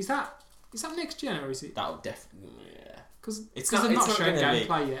 But is that next gen or is it? That'll definitely because they've not shown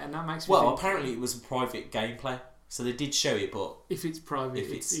gameplay yet, and that makes me think, apparently it was a private gameplay, so they did show it, but if it's private,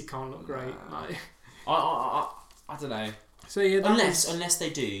 it can't look great. I don't know. So yeah, unless they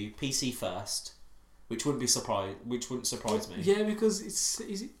do PC first, which wouldn't surprise me. Yeah, because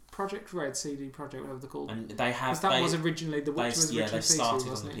is it Project Red, CD Projekt, whatever they're called, and they have was originally The Witcher was originally they started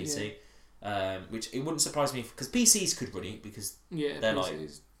PC, on the PC, which it wouldn't surprise me because PCs could run it because they're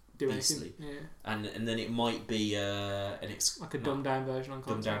PCs do anything. And then it might be like a dumbed down version on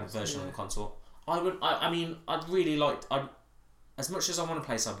the console. I'd really like. As much as I want to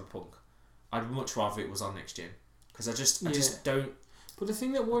play Cyberpunk, I'd much rather it was on next gen. Because I just don't. But the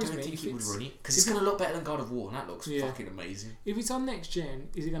thing that worries me, I don't think it would run it because it's going to look better than God of War, and that looks fucking amazing. If it's on next gen,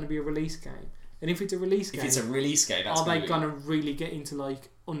 is it going to be a release game? And if it's a release game, that's are they going to really get into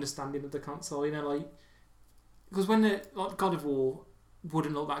understanding of the console? Because when God of War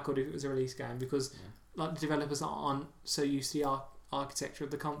wouldn't look that good if it was a release game because the developers aren't so used to the architecture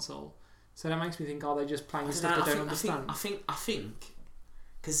of the console. So that makes me think, are they just playing stuff they don't understand? I think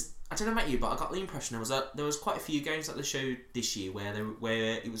because. I don't know about you, but I got the impression there was quite a few games that they showed this year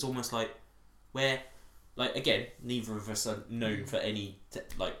where it was almost again, neither of us are known for any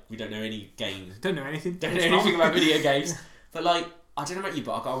we don't know any games. Don't know anything. Don't know anything about video games. But I don't know about you,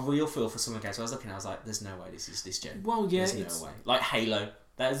 but I got a real feel for some of the games. So I was looking, I was like, "There's no way this is this gen." Well, yeah, there's no way. Like Halo,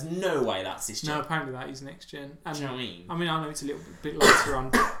 there's no way that's this gen. No, apparently that is next gen. And, do you know what I mean? I mean, I know it's a little bit later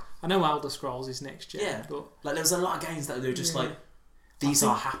on. I know Elder Scrolls is next gen. But there was a lot of games that they were just these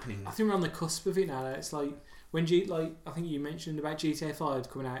are happening. I think we're on the cusp of it now. It's like when I think you mentioned about GTA 5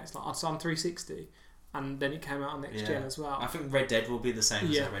 coming out. It's it's on 360, and then it came out on next gen as well. I think Red Dead will be the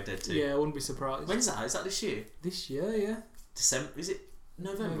same as Red Dead 2. Yeah, I wouldn't be surprised. When's that? Is that this year? This year, yeah. December? Is it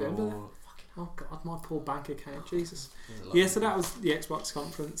November? Oh God, my poor bank account, Jesus. Yeah, so that was the Xbox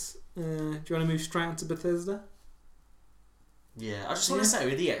conference. Do you want to move straight on to Bethesda? Yeah, I just want to say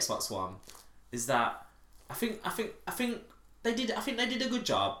with the Xbox One is that I think they did a good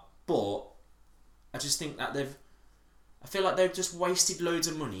job, but I just think that I feel like they've just wasted loads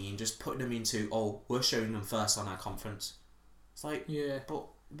of money in just putting them into we're showing them first on our conference. It's but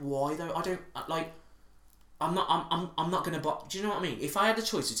why though? I don't I'm not going to buy... Do you know what I mean? If I had a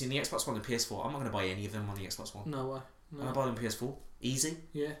choice between the Xbox One and the PS4, I'm not going to buy any of them on the Xbox One. No way. No. I'm going to buy them on PS4. Easy.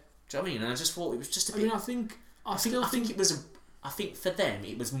 Yeah. Do you know what I mean? And I just thought it was just a bit... I think it was a... I think for them,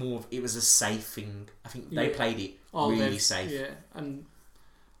 it was more... It was a safe thing. I think they played it really safe. Yeah, and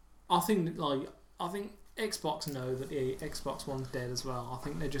I think Xbox know that the Xbox One's dead as well. I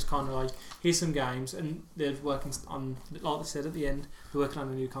think they're just kind of like, here's some games, and they're working on, like they said at the end, they're working on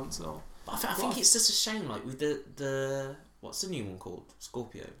a new console. But I think it's just a shame, like with the what's the new one called?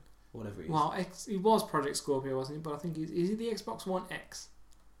 Scorpio, or whatever it is. Well, it was Project Scorpio, wasn't it? But I think is it the Xbox One X?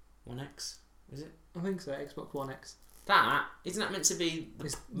 One X, is it? I think so. Xbox One X. That isn't that meant to be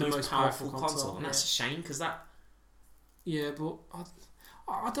the most powerful console? And that's a shame because that. Yeah, but I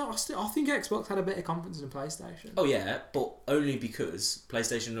think Xbox had a better conference than PlayStation. Oh yeah, but only because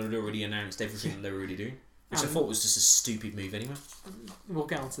PlayStation had already announced everything that they were already doing, which I thought was just a stupid move anyway. We'll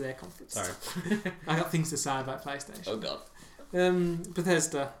get on to their conference. Sorry. I got things to say about PlayStation. Oh god.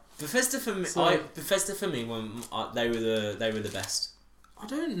 Bethesda. Bethesda for me, they were the best. I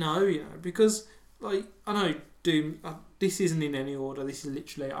don't know, because like I know Doom. This isn't in any order. This is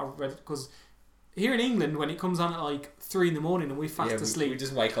literally I read it because here in England when it comes on at like 3 a.m. and we're fast asleep, we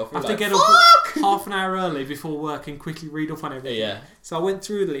just wake up. I have to get up half an hour early before work and quickly read up on everything. Yeah. So I went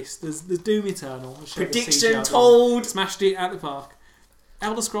through the list. There's Doom Eternal. Prediction told. Smashed it out the park.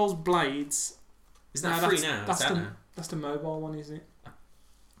 Elder Scrolls Blades. Isn't that free now? That's the mobile one, isn't it?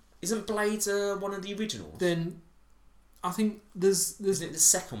 Isn't Blades one of the originals? Then I think there's Is it the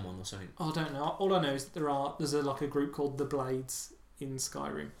second one or something? I don't know. All I know is that there's a group called the Blades in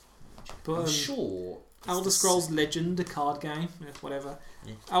Skyrim. But I'm sure. Elder Scrolls Legend, a card game, whatever.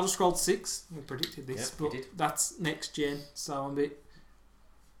 Yeah. Elder Scrolls 6, we predicted this, yep, but that's next gen, so I'm a bit...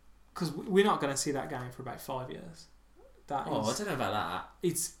 Because we're not going to see that game for about 5 years. I don't know about that.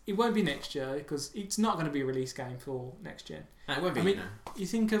 It won't be next year, because it's not going to be a release game for next gen. No, it won't be, you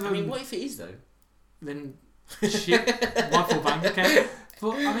think of... what if it is, though? Then, shit, my full bank account.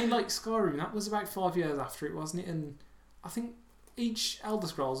 But, like Skyrim, that was about 5 years after it, wasn't it? And I think... Each Elder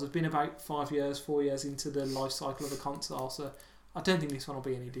Scrolls has been about 5 years, 4 years into the life cycle of the console, so I don't think this one will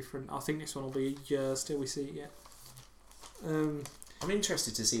be any different. I think this one will be years till we see it yet. I'm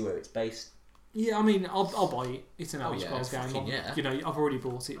interested to see where it's based. Yeah, I'll buy it. It's an Elder Scrolls game. Yeah. I've already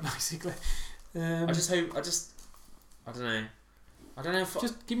bought it basically. I don't know.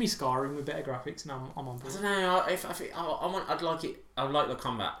 Just give me Skyrim with better graphics, and I'm on board. I don't know. I'd like it. I would like the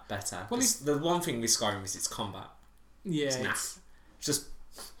combat better. Well, the one thing with Skyrim is its combat. Yeah, it's just.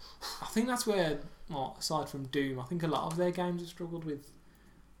 I think that's where, aside from Doom, I think a lot of their games have struggled with.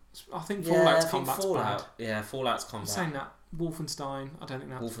 I think Fallout's combat's bad. Yeah, Fallout's combat. I'm saying that Wolfenstein, I don't think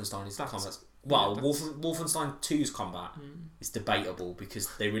that. Wolfenstein is the combat. Well, Wolfenstein 2's combat is debatable because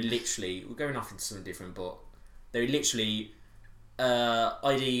they were literally. We're going off into something different, but they were literally.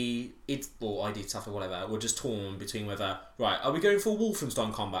 ID stuff or whatever were just torn between whether are we going for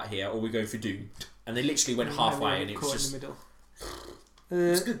Wolfenstein combat here or are we going for Doom, and they literally went halfway and it was just in the middle.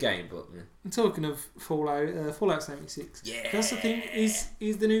 It's a good game, but talking of Fallout 76, that's the thing, is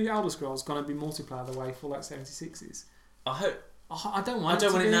the new Elder Scrolls going to be multiplayer the way Fallout 76 is? I hope. I don't want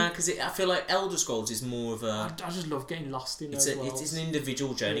it now because I feel like Elder Scrolls is more of a. I just love getting lost in those worlds. It's an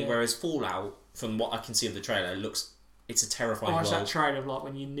individual journey, whereas Fallout, from what I can see of the trailer, it's a terrifying world. That trailer of like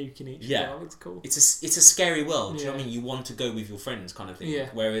when you're nuking each other. It looks cool. It's a scary world. Do you know what I mean? You want to go with your friends, kind of thing. Yeah.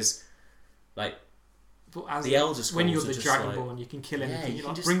 Whereas, like, the Elder Scrolls, when you're the Dragonborn, you can kill anything. You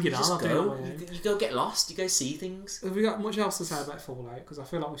just bring it on. You go get lost. You go see things. Have we got much else to say about Fallout? Because I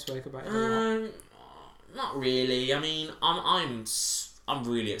feel like we spoke about it a lot. Not really. I'm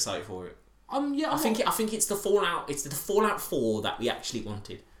really excited for it. I think it's the Fallout. It's the Fallout 4 that we actually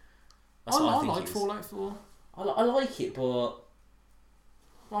wanted. That's what I think like Fallout 4. I like it, but...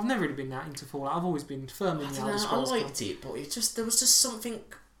 Well, I've never really been that into Fallout. I've always been firm in the Elder Scrolls. I liked it, but there was just something...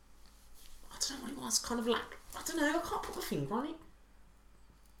 I don't know what it was, kind of like... I don't know, I can't put my finger on it.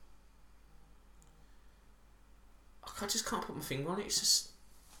 I just can't put my finger on it, it's just...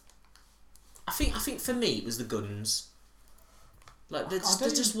 I think for me it was the guns. Like, there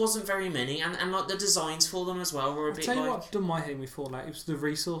just wasn't very many, and like the designs for them as well were a bit like... I'll tell you what done my head with Fallout, it was the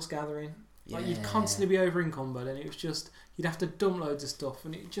resource gathering. Like, you'd constantly be over encumbered, and it was just, you'd have to dump loads of stuff,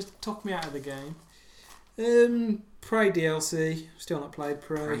 and it just took me out of the game. Prey DLC, still not played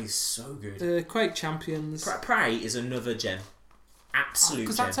Prey. Prey is so good. Quake Champions. Prey is another gem. Absolute gem.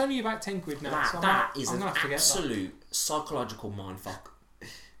 Because that's only about 10 quid now. That is an absolute psychological mindfuck.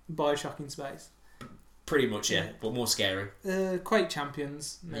 Bioshock in space. Pretty much, yeah, but more scary. Quake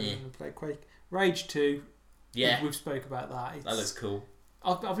Champions. Never even played Quake. Rage 2. Yeah. We've spoke about that. That looks cool.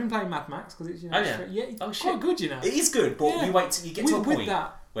 I've been playing Mad Max because it's it's shit. quite good, you know. It is good, but you wait till you get to a point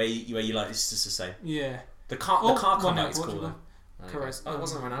where you like it's just the same. Yeah. The car combat is cool though. Charisma. It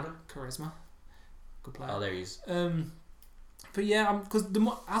wasn't Ronaldo. Charisma. Good player. Oh, there he is. But yeah, because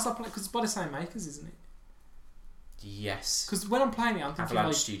as I play, because it's by the same makers, isn't it? Yes. Because when I'm playing it, I'm thinking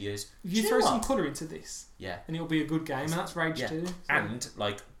Avalanche Studios. You throw some colour into this, and it'll be a good game, and that's Rage 2. So. And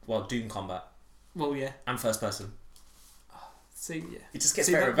Doom combat. Well, yeah. And first person. See, yeah. It just gets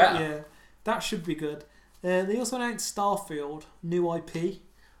better and better. Yeah, that should be good. They also announced Starfield, new IP.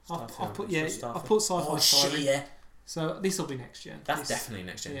 I've put Sci-Fi Skyrim. Yeah. So this will be next gen. That's definitely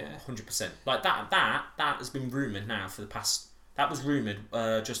next gen. Yeah. 100%. Like that has been rumoured now for the past. That was rumoured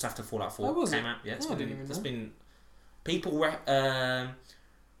just after Fallout 4 came out. Yeah, it's been. People reckon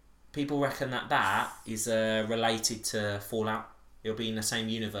that is related to Fallout. It'll be in the same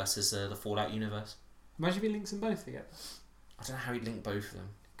universe as the Fallout universe. Imagine if it links them both together. I don't know how he'd link both of them.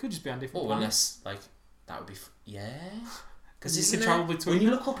 Could just be on different planets. Unless, that would be... Because when you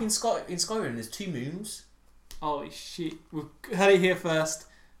look up in Skyrim, there's 2 moons. Holy shit. We've heard it here first.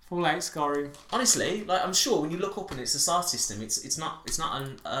 Fallout Skyrim. Honestly, I'm sure when you look up and it's a star system, it's not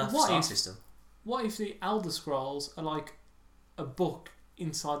an Earth star system. What if the Elder Scrolls are like a book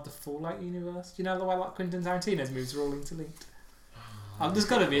inside the Fallout universe? Do you know the way Quentin Tarantino's movies are all interlinked? There's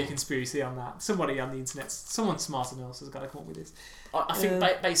got to be a conspiracy on that. Somebody on the internet, someone smarter than us has got to come up with this. I think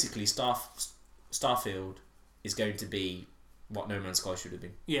basically Starfield is going to be what No Man's Sky should have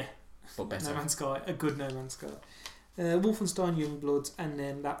been. Yeah. But better. No Man's Sky, a good No Man's Sky. Wolfenstein Youngbloods, and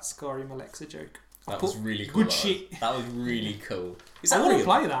then that Skyrim Alexa joke. That was really cool. Good shit. That was really cool. Is that real? I want to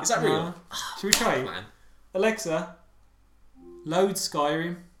play that. Is that real? Should we try it? Man. Alexa, load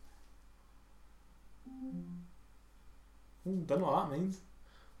Skyrim. Don't know what that means.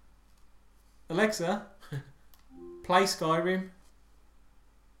 Alexa, play Skyrim.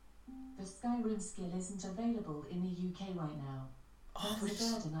 The Skyrim skill isn't available in the UK right now. That's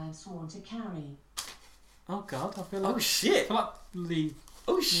a burden I have sworn to carry. Oh god, I feel like... Oh shit! I feel like Lee...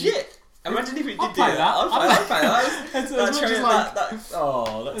 Oh shit! Imagine if it did I'll play that. I'll play that. As much as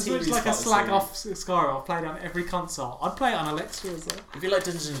like a slag silly. off Skyrim, I'll play it on every console. I'd play it on Alexa as well. If you like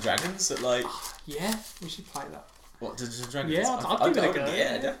Dungeons and Dragons, that like... Yeah, we should play that. What, Dungeons and Dragons? Yeah, I'd give it a go.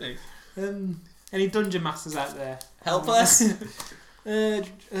 Yeah, definitely. Any Dungeon Masters out there? Help us!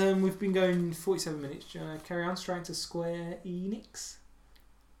 We've been going 47 minutes. Do you want to carry on straight to Square Enix?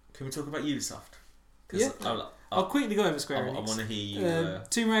 Can we talk about Ubisoft? Yeah. I'll quickly go over Square Enix. I want to hear you...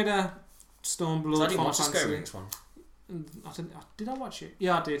 Tomb Raider, Stormblood, so I didn't watch the Square Enix one. Did I watch it?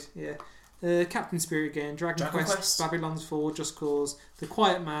 Yeah, I did. Yeah. Captain Spirit again, Dragon Quest, Babylon's Fall, Just Cause, The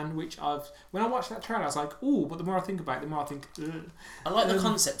Quiet Man, which when I watched that trailer, I was like, ooh, but the more I think about it, the more I think, ugh. I like the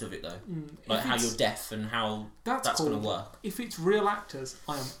concept of it though, like how you're deaf and how that's cool. Going to work. If it's real actors,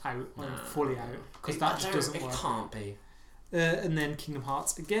 I am out. I am fully out because that just doesn't work. It can't be. And then Kingdom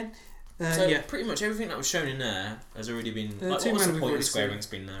Hearts again. Pretty much everything that was shown in there has already been. What's the point of Square Enix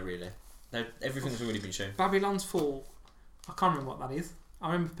being there really? Everything's already been shown. Babylon's Fall. I can't remember what that is.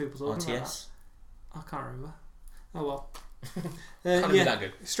 I remember people talking about RTS. that. I can't remember. Oh well. Can't be that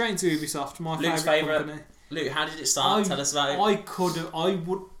good. Straight into Ubisoft, my Luke's favourite company. Luke, how did it start? Tell us about it.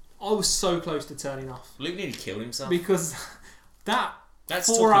 I was so close to turning off. Luke nearly killed himself. Because that's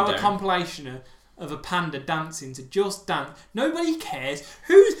 4-hour compilation of a panda dancing to Just Dance. Nobody cares.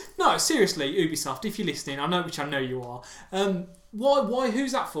 No, seriously, Ubisoft, if you're listening, which I know you are. Why?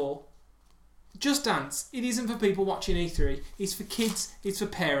 Who's that for? Just Dance. It isn't for people watching E3. It's for kids. It's for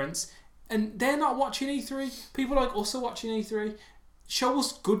parents. And they're not watching E3. People like us are watching E3. Show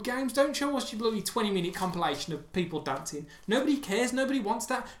us good games. Don't show us your bloody 20-minute compilation of people dancing. Nobody cares. Nobody wants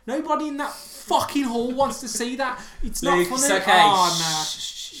that. Nobody in that fucking hall wants to see that. It's not funny. It's okay. Oh, nah.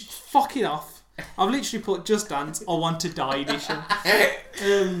 Fuck it off. I've literally put Just Dance, I Want to Die edition.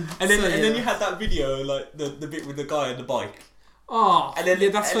 And then you had that video, like the bit with the guy on the bike. Oh, and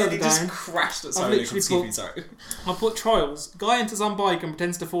then that's further down. Just crashed at sorry. I put Trials. Guy enters on bike and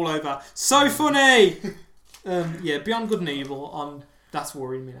pretends to fall over. So funny. Beyond Good and Evil that's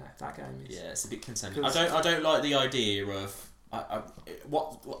worrying me now. That game is. Yeah, it's a bit concerning. I don't like the idea of. I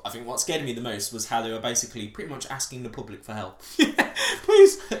think what scared me the most was how they were basically pretty much asking the public for help.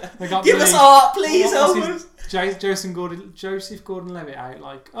 Please, give us art, please help us. Joseph Gordon-Levitt out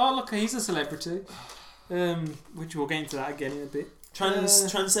like, oh look, he's a celebrity. Which we'll get into that again in a bit.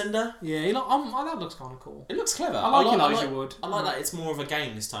 Transcender? Yeah, that looks kind of cool. It looks clever. I like Elijah Wood. I like that it's more of a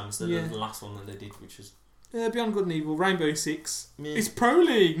game this time instead of the last one that they did, which was... Beyond Good and Evil, Rainbow Six. It's Pro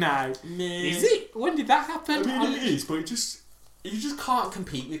League now. Is it? When did that happen? I mean, it is, but you just can't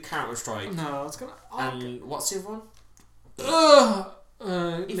compete with Counter-Strike. No, it's gonna... And what's the other one?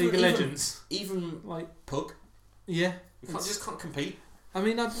 League of Legends. Even Like Pug. Yeah. You just can't compete. I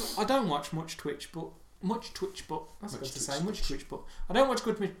mean, I don't watch much Twitch, but that's good to say. Much Twitch, but I don't watch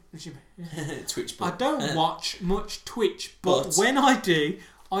good. Twitch, I don't watch much Twitch, but when I do,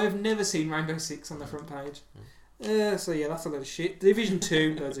 I have never seen Rainbow Six on the front page. So yeah, that's a load of shit. Division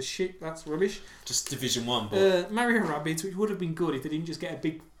 2, loads of shit. That's rubbish. Just Division 1, but Mario Rabbids, which would have been good if they didn't just get a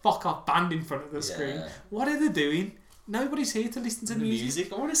big fuck off band in front of the screen. What are they doing? Nobody's here to listen to the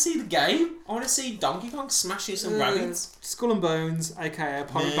music. I want to see the game. I want to see Donkey Kong smashing some rabbits. Skull and Bones, aka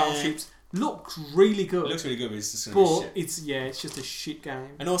Pirate Battleships, looks really good. It looks really good, but it's just gonna be shit. It's just a shit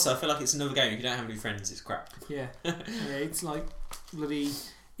game. And also, I feel like it's another game. If you don't have any friends, it's crap. Yeah, it's like bloody.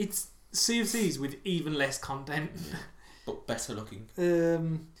 It's Sea of Thieves with even less content, but better looking.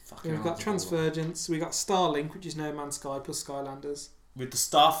 We've got Transvergence. We got Starlink, which is No Man's Sky plus Skylanders with the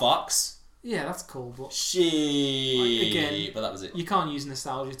Star Fox. Yeah, that's cool, but shit. Again, but that was it. You can't use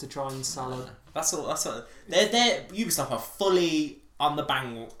nostalgia to try and sell it. That's all. They're Ubisoft are fully on the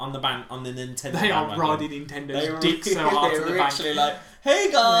Nintendo. They are riding Nintendo's dick so hard to the bank. They're like,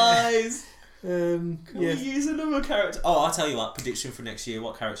 hey guys. We use another character. Oh, I'll tell you what. Prediction for next year.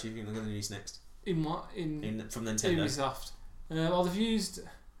 What character do you think they're going to use next? In what? From Nintendo. Ubisoft. Well, they've used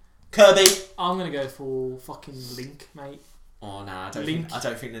Kirby. I'm going to go for fucking Link, mate. Oh no, I don't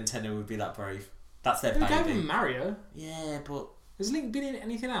think Nintendo would be that brave. That's their baby. They gave him Mario. Yeah, but has Link been in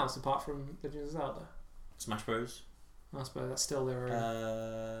anything else apart from Legend of Zelda? Smash Bros. I suppose that's still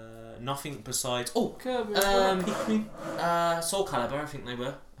their nothing besides Kirby. Soul Calibur. I think they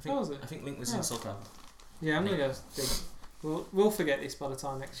were. I think Link was in Soul Calibur. Yeah, I'm gonna go. We'll forget this by the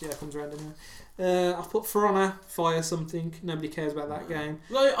time next year comes around anyway. I've put For Honor, Fire something. Nobody cares about that game.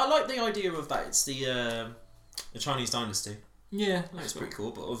 Well, I like the idea of that. It's the Chinese Dynasty. Yeah, that's pretty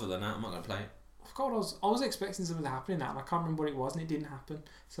cool. But other than that, I'm not gonna play it. God, I was expecting something to happen in that, and I can't remember what it was, and it didn't happen.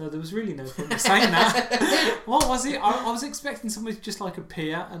 So there was really no point in saying that. What was it? I was expecting somebody to just like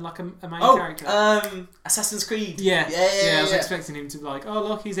appear and like a main character. Assassin's Creed. Yeah. I was expecting him to be like, oh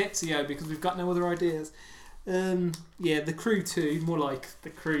look, he's Ezio because we've got no other ideas. The Crew 2, more like the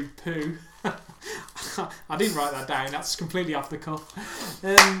Crew Poo. I didn't write that down. That's completely off the cuff.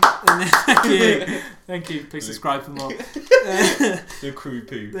 Thank you. Please subscribe for more. The Crew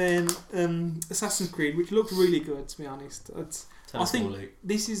Poo. Then Assassin's Creed, which looked really good, to be honest. I think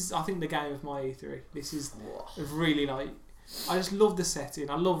the game of my E3. This is really like. I just love the setting.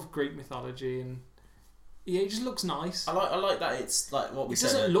 I love Greek mythology and. Yeah, it just looks nice. I like that it's like what we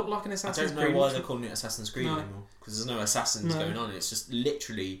said. It doesn't look like an Assassin's Creed. I don't know why they're calling it Assassin's Creed anymore. Because there's no assassins going on. It's just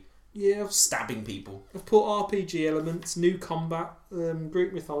literally stabbing people. I've put RPG elements, new combat,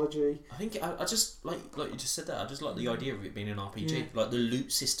 Greek mythology. I think I just like you just said that. I just like the idea of it being an RPG, like the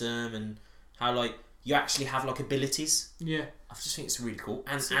loot system and how like you actually have like abilities. Yeah, I just think it's really cool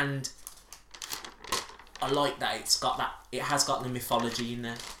and. I like that it's got that. It has got the mythology in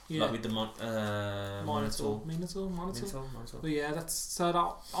there, like with the Minotaur. But yeah, that's so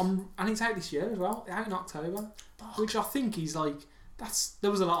that and it's out this year as well. Out in October, which I think is like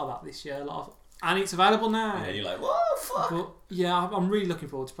there was a lot of that this year. And it's available now. Yeah, you're like, what fuck? But yeah, I'm really looking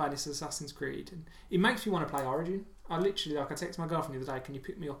forward to playing this Assassin's Creed, and it makes me want to play Origin. I literally I texted my girlfriend the other day. Can you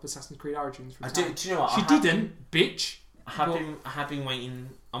pick me up Assassin's Creed Origins? Do you know what? She didn't, bitch. I have been waiting.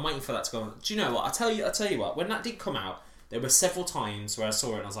 I'm waiting for that to go on. Do you know what? I tell you what. When that did come out, there were several times where I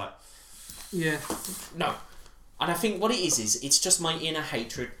saw it and I was like, yeah, no. And I think what it is it's just my inner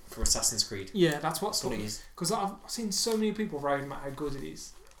hatred for Assassin's Creed. Yeah, that's what it is. Because I've seen so many people raving about how good it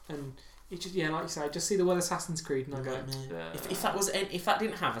is, and it just like you say, I just see the word Assassin's Creed and I go, if that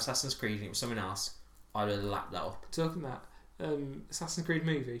didn't have Assassin's Creed and it was something else, I'd have lapped that up. Talking about Assassin's Creed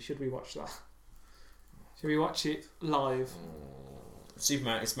movie, should we watch that? Should we watch it live?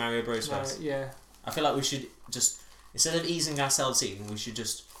 It's Mario Bros. Yeah. I feel like we should just, instead of easing ourselves in, we should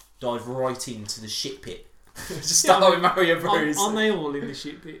just dive right into the shit pit. Just start with Mario Bros. Aren't they all in the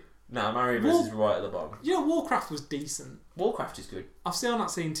shit pit? No, Mario Bros. Is right at the bottom. You know, Warcraft was decent. Warcraft is good. I've still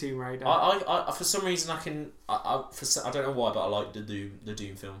not seen Tomb Raider. I for some reason I don't know why, but I like the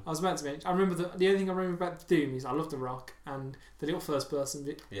Doom film. I was about to mention. I remember the only thing I remember about Doom is I love The Rock and the little first person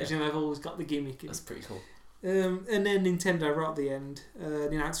bit. Yeah. Because they've always got the gimmick. That's pretty cool. And then Nintendo right at the end.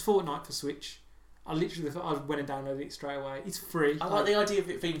 It's Fortnite for Switch. I went and downloaded it straight away. It's free. I like the idea of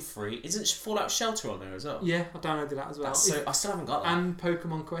it being free. Isn't Fallout Shelter on there as well? Yeah, I downloaded that as well. I still haven't got that. And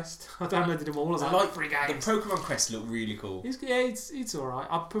Pokemon Quest. I downloaded them all. I like free games. The Pokemon Quest look really cool. It's alright.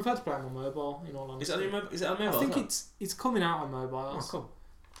 I prefer to play it on mobile. In all honesty, is it on mobile? I think it's coming out on mobile. Oh, cool.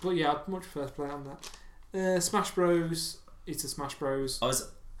 But yeah, I'd much prefer to play it on that. Smash Bros. It's a Smash Bros.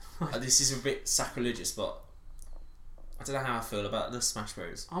 This is a bit sacrilegious, but I don't know how I feel about the Smash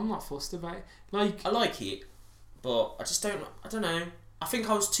Bros. I'm not fussed about it. Like, I like it, but I just don't. I don't know. I think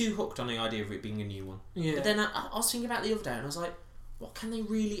I was too hooked on the idea of it being a new one. yeah. But then I was thinking about it the other day, and I was like, what can they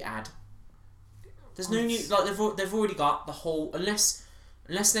really add? There's no new. Like they've already got the whole. Unless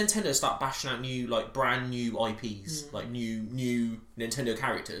Nintendo start bashing out new brand new IPs, like new Nintendo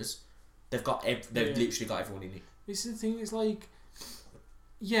characters, they've literally got everyone in it. This is the thing. It's like,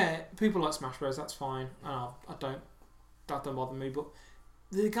 yeah, people like Smash Bros. That's fine. That don't bother me. But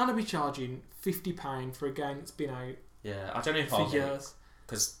they're gonna be charging £50 for a game that's been out. Yeah, I don't know if I'll get it,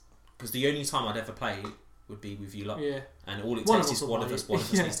 because the only time I'd ever play it would be with you lot. Yeah, and all it takes is one of us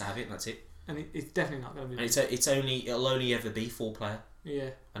needs to have it, and that's it. And it's definitely not going to be. And it'll only ever be 4-player. Yeah.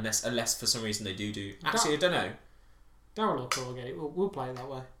 Unless for some reason they do. Actually, I don't know. Daryl or Cole will get it. We'll play it that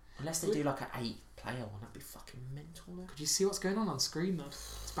way. Unless they do like an 8-player one, that'd be fucking mental. Though. Could you see what's going on screen though?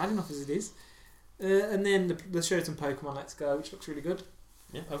 It's bad enough as it is. And then they showed some Pokemon Let's Go, which looks really good.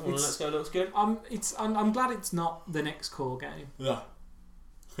 Yeah, Pokemon Let's Go looks good. I'm glad it's not the next core game. Yeah.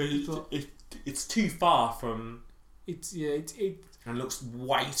 It's too far from. And looks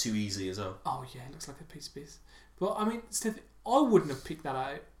way too easy as well. Oh yeah, it looks like a piece of piss. But I mean, Steph, I wouldn't have picked that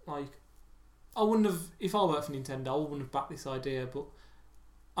out. Like, I wouldn't have, if I worked for Nintendo, I wouldn't have backed this idea. But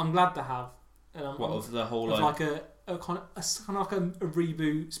I'm glad to have. Of the whole like a kind of like a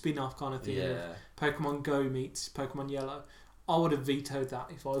reboot spin-off kind of thing. Yeah. Of Pokemon Go meets Pokemon Yellow. I would have vetoed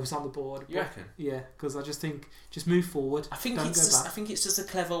that if I was on the board. You reckon? Yeah, because I just think move forward. I think it's just a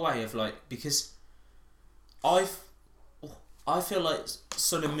clever way of like, because I feel like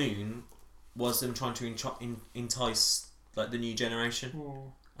Sun and Moon was them trying to entice like the new generation,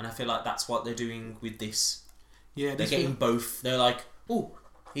 and I feel like that's what they're doing with this. Yeah, they're getting both. They're like, oh,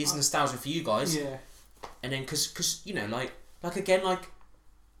 here's nostalgia for you guys. Yeah, and then because you know like again like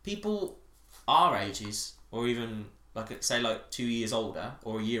people our ages or even like say like 2 years older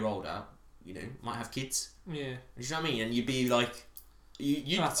or a year older, you know, might have kids. Yeah, you know what I mean? And you'd be like,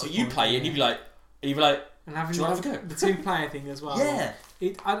 you play and you'd be like. And having the 2-player thing as well. Yeah.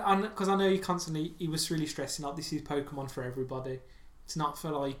 Because I know he was really stressing like this is Pokemon for everybody. It's not for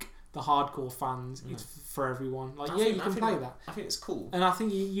like the hardcore fans. No. It's for everyone. Like you can play that. I think it's cool. And I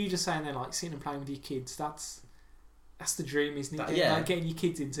think you just saying there like sitting and playing with your kids. That's the dream, isn't it? Like getting your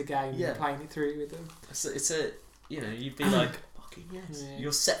kids into games and playing it through with them. It's a you know you'd be like fucking yes,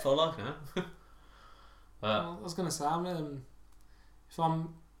 you're set for life now. Well, I was gonna say if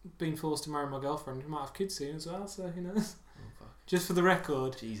I'm being forced to marry my girlfriend, we might have kids soon as well, so who knows. Just for the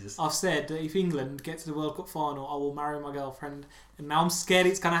record, Jesus. I've said that if England get to the World Cup final, I will marry my girlfriend, and now I'm scared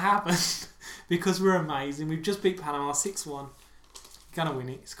it's going to happen because we're amazing. We've just beat Panama 6-1. You're going to win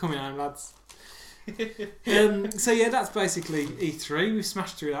it. It's coming home, lads. So yeah, that's basically E3. We've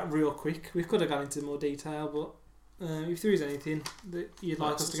smashed through that real quick. We could have gone into more detail, but if there is anything that you'd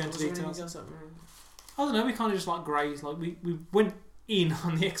like us to go into details, I don't know. We kind of just like grazed. Like we went in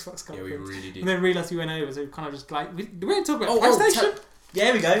on the Xbox conference. Yeah, we really did. And then realised we went over, so we kind of just like we didn't talk about PlayStation. Yeah,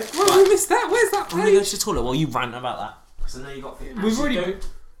 here we go. Well, we missed that. Where's that page? I'm going to go to the toilet while you rant about that. Because I know you got. We've already.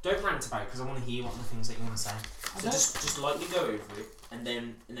 Don't rant about it because I want to hear what the things that you want to say. So just lightly go over it, and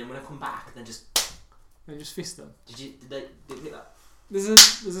then when I come back, then just fist them. Did they hit that? There's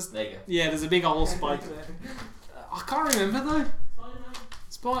a. There you go. Yeah, there's a big old spike there. I can't remember though.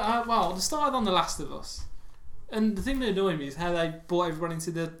 Well, they started on The Last of Us. And the thing that annoyed me is how they brought everyone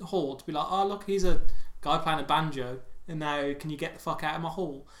into the hall to be like, oh look, here's a guy playing a banjo, and now can you get the fuck out of my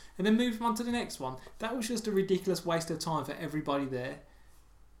hall? And then move on to the next one. That was just a ridiculous waste of time for everybody there.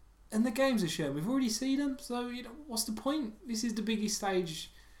 And the games are shown. We've already seen them, so you know what's the point? This is the biggest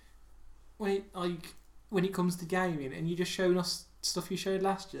stage when it comes to gaming, and you're just showing us stuff you showed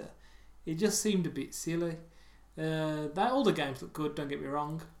last year. It just seemed a bit silly. All the games look good. Don't get me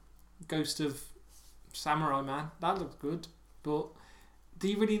wrong. Ghost of Samurai Man, that looked good, but do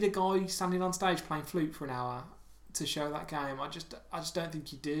you really need a guy standing on stage playing flute for an hour to show that game? I just don't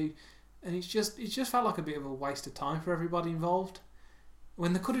think you do, and it just felt like a bit of a waste of time for everybody involved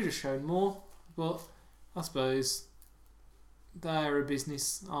when they could have just shown more. But I suppose they're a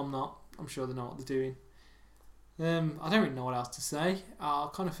business. I'm not. I'm sure they know what they're doing. I don't really know what else to say. I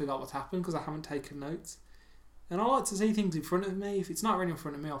kind of forgot what's happened because I haven't taken notes. And I like to see things in front of me. If it's not really in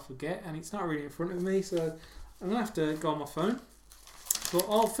front of me, I'll forget. And it's not really in front of me, so I'm going to have to go on my phone. But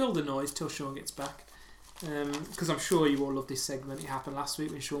I'll fill the noise till Sean gets back. Because I'm sure you all love this segment. It happened last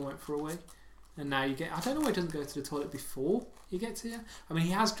week when Sean went for a wee. And now you get... I don't know why he doesn't go to the toilet before he gets here. I mean,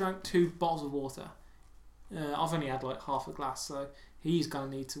 he has drank 2 bottles of water. I've only had like half a glass, so he's going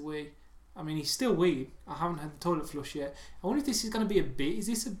to need to wee. I mean, he's still weeing. I haven't had the toilet flush yet. I wonder if this is going to be a bit. Is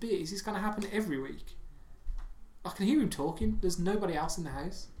this a bit? Is this going to happen every week? I can hear him talking. There's nobody else in the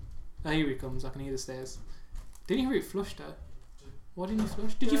house. Oh, here he comes. I can hear the stairs. Didn't hear it flush though. Why didn't you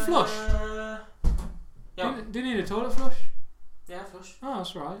flush? Did you flush? Yeah. Didn't you need a toilet flush? Yeah, flush. Oh,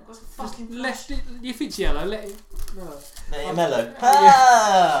 that's right. What's the fucking flush? Left it. If it's yellow, let it. No. Let it mellow.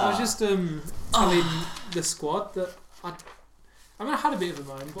 I was just telling the squad that I had a bit of a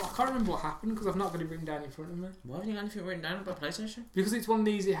moan, but I can't remember what happened because I've not got it written down in front of me. Why haven't you got anything written down about PlayStation? Because it's one of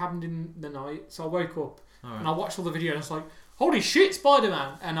these, it happened in the night, so I woke up Right. and I watched all the video and I was like, holy shit,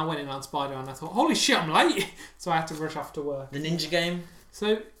 Spider-Man! And I went in on Spider-Man and I thought, holy shit, I'm late! So I had to rush off to work. The ninja game?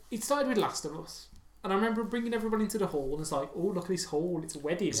 So it started with Last of Us. And I remember bringing everybody into the hall and it's like, oh, look at this hall, it's a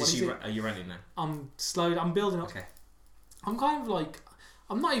wedding. Are you running now? I'm building up. Okay. I'm kind of like,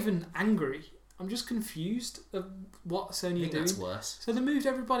 I'm not even angry. I'm just confused of what Sony are doing. That's worse. So they moved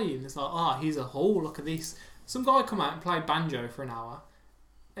everybody in. It's like, here's a hall, look at this. Some guy come out and played banjo for an hour.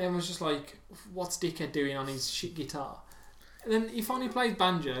 And was just like, what's Dickhead doing on his shit guitar? And then he finally plays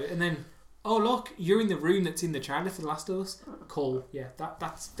banjo and then, oh look, you're in the room that's in the trailer for The Last of Us. Cool, yeah,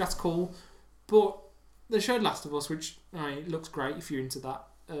 that's cool. But they showed Last of Us, which it looks great if you're into that,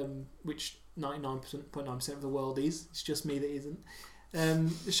 which 99.9% of the world is. It's just me that isn't.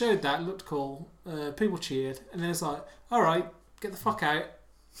 They showed that, it looked cool. People cheered, and then it's like, all right, get the fuck out.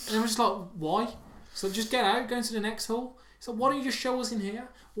 And I was just like, why? So just get out, go into the next hall. So why don't you just show us in here?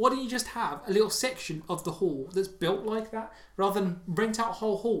 Why don't you just have a little section of the hall that's built like that, rather than rent out a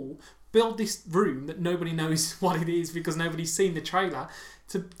whole hall, build this room that nobody knows what it is because nobody's seen the trailer,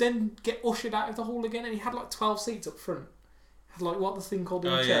 to then get ushered out of the hall again? And he had like 12 seats up front. Had like what the thing called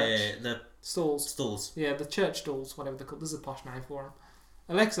in the church? Yeah, the stalls. Stalls. Yeah, the church stalls, whatever they're called. There's a posh name for them.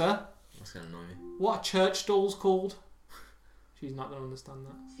 Alexa, That's gonna annoy me. what are church stalls called? She's not going to understand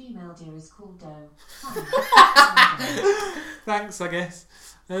that. Female deer is called doe. Thanks, I guess.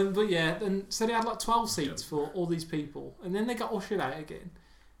 But yeah, and so they had like 12 seats for all these people, and then they got ushered out again.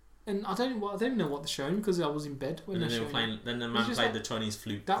 And I don't even know what they're showing because I was in bed when And they then were playing. Then the man played the Chinese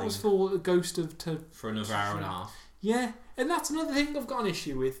flute. That was for the Ghost of for another hour and a half. Yeah, and that's another thing I've got an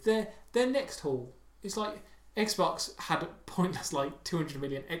issue with. Their next hall, it's like Xbox had pointless like 200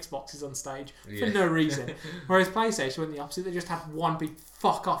 million Xboxes on stage for no reason, whereas PlayStation went the opposite. They just had one big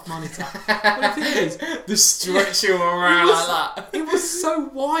fuck off monitor. But the thing is, the stretch you around like that. It was so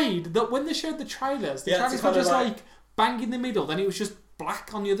wide that when they showed the trailers were just like bang in the middle. Then it was just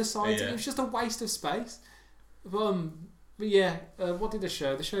black on the other side. Yeah. It was just a waste of space. But yeah, what did they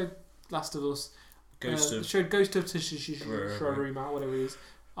show? They showed Last of Us. They showed Ghost of Tsushima, whatever it is.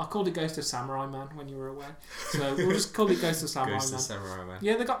 I called it Ghost of Samurai Man when you were away. So we'll just call it Ghost of Samurai Ghost Man. of Samurai Man.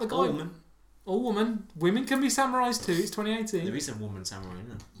 Yeah, they got the guy. All woman. Women can be samurais too. It's 2018. There is a woman samurai, isn't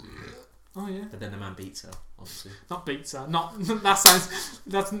there? Oh yeah. But then the man beats her, obviously. Not beats her.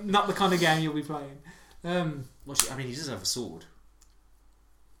 That's not the kind of game you'll be playing. He does have a sword.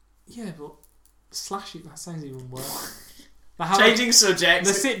 Yeah, but slash it. That sounds even worse. Changing subject.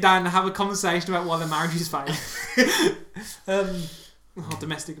 They sit down and have a conversation about why the marriage is failing.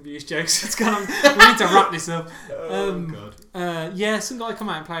 Domestic abuse jokes. It's gone. We need to wrap this up. God. Yeah, some guy come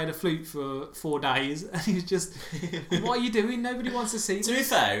out and played a flute for 4 days, and he was just, "What are you doing? Nobody wants to see this." To be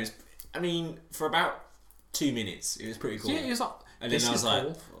fair, it was, for about 2 minutes, it was pretty cool. Yeah, it was like, and then I was like,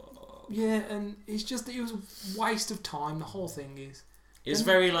 cool. Yeah, and it was a waste of time. The whole thing is. It was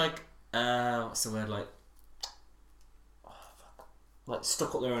very like, what's the word, like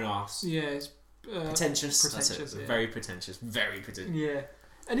stuck up their own arse. Yeah, it's pretentious. That's it. Yeah. Very pretentious. Very pretentious. Yeah,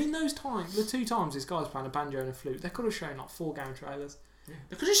 and in those times, the 2 times this guy's playing a banjo and a flute, they could have shown like 4 game trailers. Yeah.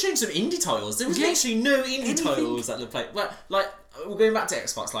 They could have shown some indie titles. There was literally no indie titles that they played. Well, we're going back to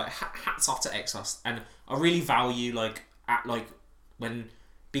Xbox. Like, hats off to Xbox, and I really value when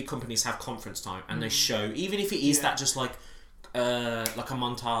big companies have conference time and they show, even if it is that just like a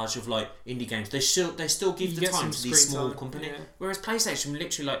montage of like indie games, they still give the time to these small companies. Yeah. Whereas PlayStation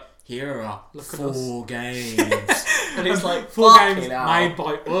literally here are 4 games, and it's like 4 games made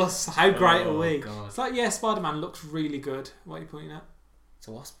by us. How great are we? God. It's like Spider-Man looks really good. What are you pointing at? It's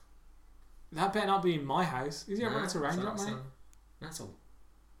a wasp. That better not be in my house. Is it ever a raindrop, mate? That's all.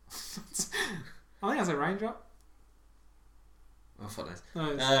 I think that's a raindrop. Oh, fuck knows.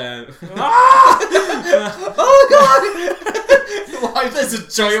 Oh God! Why there's a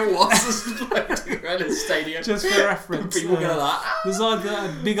giant wasp floating around a stadium? Just for reference. People go like, there's either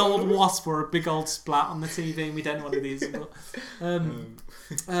a big old wasp or a big old splat on the TV, and we don't know what it is. But,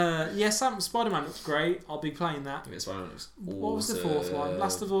 Spider-Man looks great. I'll be playing that. Yeah, Spider-Man looks awesome. What was the 4th one?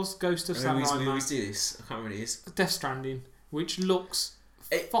 Last of Us, Ghost of Samurai Man. We always do this. I can't remember what it is. Death Stranding, which looks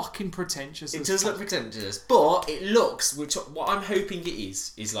fucking pretentious. It does look pretentious, but it looks, what I'm hoping it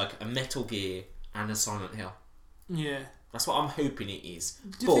is like a Metal Gear and a Silent Hill. Yeah. That's what I'm hoping it is.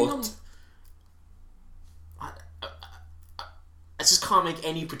 Do you But think I just can't make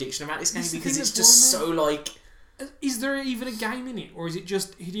any prediction about this game This is the because thing it's that's just worrying so like. is there even a game in it, or is it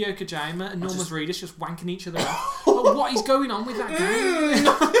just Hideo Kojima and Norman Reedus just wanking each other off? Like, what is going on with that game?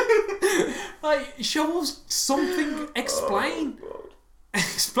 Like, show us something. Explain.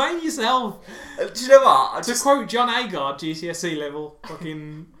 Explain yourself. Do you know what? To quote John Agard, GCSE level,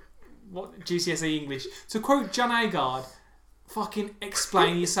 fucking what GCSE English. To quote John Agard, fucking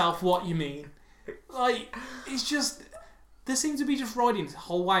explain yourself what you mean. Like, it's just. They seem to be just riding this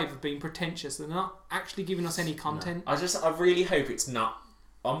whole wave of being pretentious. They're not actually giving us any content. No. I really hope it's not.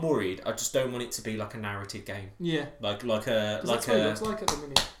 I'm worried. I just don't want it to be like a narrative game. Yeah. Like a that's what it looks like at the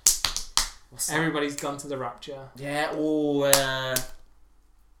minute. Everybody's gone to the Rapture. Yeah, or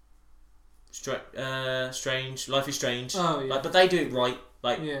Strange. Life is Strange. Oh yeah. Like, but they do it right.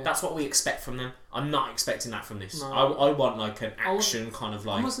 Like Yeah. that's what we expect from them. I'm not expecting that from this. No. I want like an action kind of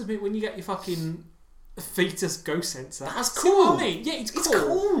like. I must admit, when you get your fucking fetus ghost sensor, That's see what cool. I mean? Yeah, it's It's cool.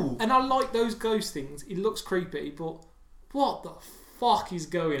 cool. And I like those ghost things. It looks creepy, but what the fuck is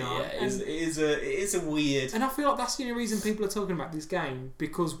going on? Yeah, it is a weird. And I feel like that's the only reason people are talking about this game,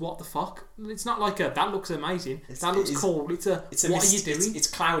 because what the fuck? It's not like that looks amazing. That looks cool. It's a what are you doing? It's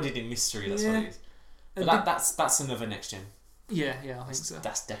clouded in mystery. That's what it is. But And that's another next gen. Yeah, I think so.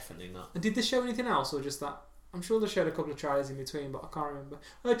 That's definitely not. And did they show anything else, or just that? I'm sure they showed a couple of trailers in between, but I can't remember.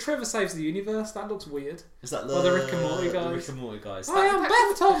 Oh, Trevor Saves the Universe. That looks weird. Is that the Rick and Morty guys? The Rick and Morty guys. I am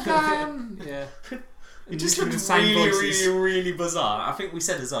Beth Gun. Yeah. It just looks really bizarre. I think we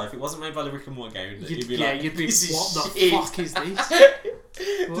said as well, if it wasn't made by the Rick and Morty game, you'd be like, you'd be, what the shit. fuck is this?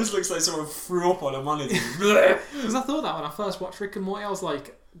 It just looks like someone threw up on a monitor. Because I thought that when I first watched Rick and Morty, I was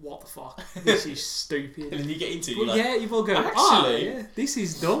like, what the fuck? This is stupid. And then you get into it, But you're like, yeah, you will go, actually, yeah, this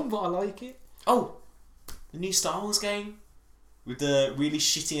is dumb, but I like it. oh, the new Star Wars game with the really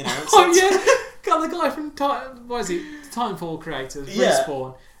shitty announcements. Oh yeah, got the guy from what is it? Titanfall creators, Yeah.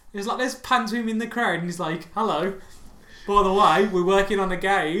 Respawn. It's like there's pan to him in the crowd, and he's like, "Hello, by the way, we're working on a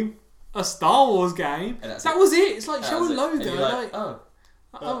game, a Star Wars game." That was it. It's like show a logo, like oh.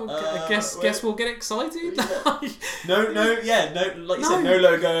 I guess we'll get excited. No, like you said, no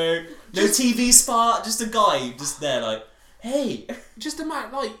logo, no TV spot, just a guy just there, like, hey. Just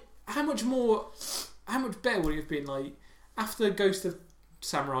imagine, like, how much better would it have been, like, after Ghost of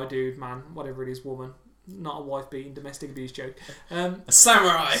Samurai Dude, man, whatever it is, woman, not a wife beating domestic abuse joke. A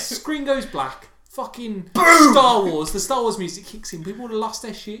samurai. Screen goes black. Fucking Boom! Star Wars. The Star Wars music kicks in. People would have lost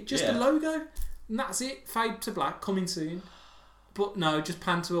their shit. Just a logo, and that's it. Fade to black. Coming soon. But no, just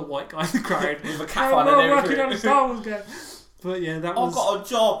pan to a white guy in the crowd with a cap on and everything. everything. Working on a Star Wars game. But yeah, that was. I've got a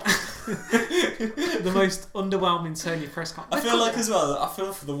job. The most underwhelming Sony press conference. I feel like as well, I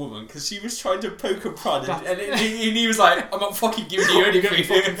feel for the woman because she was trying to poke and prod, and he was like, "I'm not fucking giving you anything."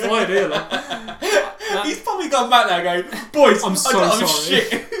 Fucking fired here, He's probably gone back there going, "Boys, I'm so sorry."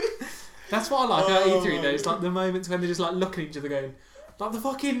 Shit. That's what I like about E3 though. It's like the moments when they're just like looking at each other, going, like the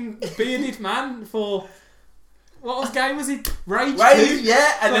fucking bearded man for what game was it? Rage 2?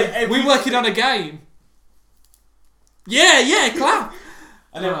 Yeah, and like, then we're working on a game. Yeah, clap.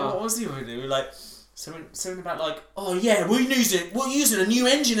 And then what was the other thing? We were like something about like, oh yeah, we're using a new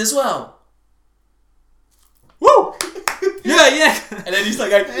engine as well. Woo! Yeah. And then he's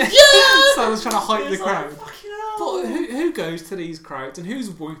like going, yeah. So I was trying to hype the crowd. Like, but who goes to these crowds and who's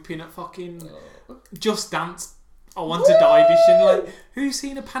whooping at fucking Just Dance? I Want to Die edition. Like, who's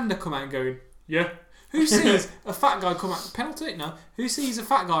seen a panda come out and going, yeah? Who sees a fat guy come out penalty? No. Who sees a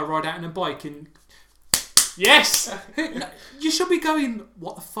fat guy ride out on a bike and yes? You should be going,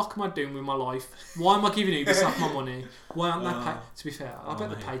 what the fuck am I doing with my life? Why am I giving Ubisoft my money? Why aren't they paid? To be fair, I bet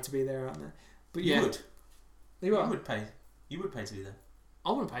they're paid to be there, aren't they? But yeah, you would pay. You would pay to be there.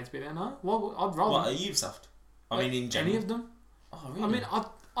 I wouldn't pay to be there. No, I'd rather. What, at Ubisoft? I mean, in general. Any of them? Oh, really? I mean,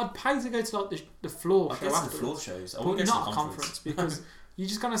 I'd pay to go to like the floor show afterwards. The floor shows. I wouldn't go not to a the conference because you're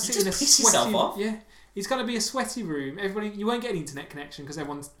just gonna sit you in a piss sweaty. yourself off. Yeah, it's gonna be a sweaty room. Everybody, you won't get an internet connection because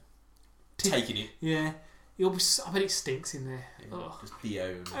everyone's taking it. Yeah, it'll be. I bet it stinks in there. Yeah, just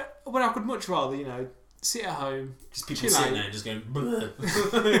BO. But I could much rather, sit at home. Just people sitting there and just going,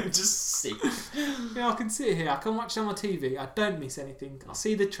 just sit. Yeah, I can sit here. I can watch it on my TV. I don't miss anything. I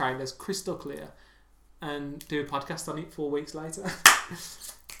see the trailers crystal clear, and do a podcast on it 4 weeks later.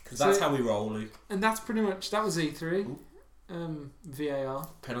 Because that's how we roll, Luke. And that's pretty much that was E3. VAR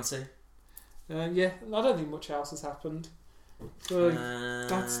penalty. Yeah, I don't think much else has happened. So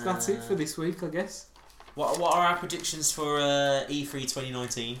that's it for this week, I guess. What are our predictions for E3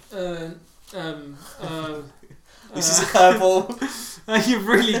 2019? This is a curveball. You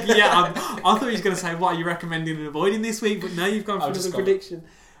really, I thought you were going to say, what are you recommending and avoiding this week? But no, you've gone for another prediction.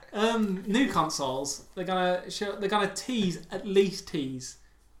 New consoles. They're gonna at least tease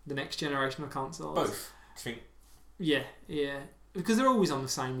the next generation of consoles. Both, I think. Yeah, because they're always on the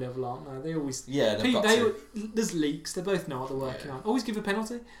same level, aren't they? They always. Yeah, there's leaks. They both know what they're working on. Always give a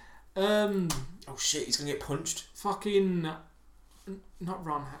penalty. Oh shit! He's gonna get punched. Fucking, not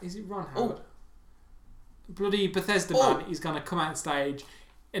Ron. Is it Ron Howard? Oh. Bloody Bethesda man is gonna come out on stage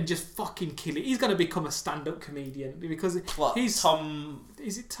and just fucking kill it. He's gonna become a stand-up comedian because he's Tom.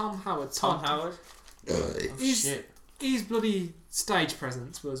 Is it Tom Howard? Tom Howard. Shit. His bloody stage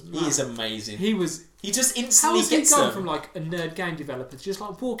presence was mad. He is amazing. He just instantly how has he gets gone them. from like a nerd game developer to just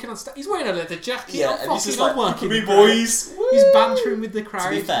like walking on stage? He's wearing a leather jacket. Yeah, and he's just like, working me boys. He's bantering with the crowd.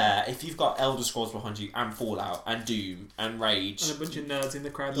 To be fair, if you've got Elder Scrolls behind you and Fallout and Doom and Rage and a bunch of nerds in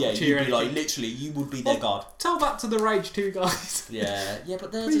the crowd, you'd be like, literally, you would be their god. Tell that to the Rage 2 guys. Yeah,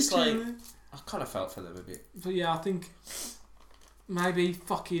 but they're just like, I kind of felt for them a bit. But yeah, I think maybe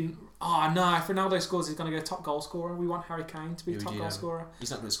fucking. Oh no! If Ronaldo scores, he's going to go top goal scorer. We want Harry Kane to be top goal scorer.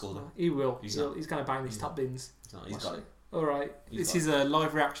 He's not going to score though. He will. He's going to bang these top bins. He's got it. All right. This is a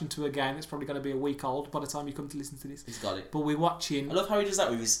live reaction to a game that's probably going to be a week old by the time you come to listen to this. He's got it. But we're watching. I love how he does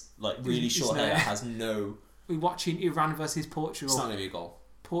that with his like really short hair. Has no. We're watching Iran versus Portugal. It's not going to be a goal.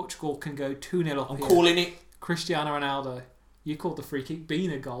 Portugal can go 2-0 up. I'm calling it. Cristiano Ronaldo. You called the free kick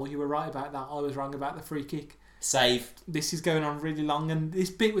being a goal. You were right about that. I was wrong about the free kick. Save. This is going on really long, and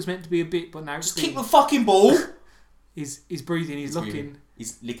this bit was meant to be a bit, but now just kick the fucking ball. He's breathing. He's looking. Breathing.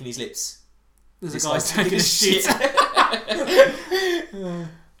 He's licking his lips. There's a guy taking a shit.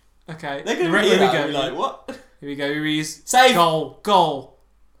 Okay. They're going to hear that and be like, what? Here we go. Here he is. Save. Goal.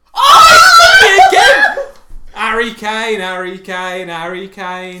 Oh, again. Harry Kane.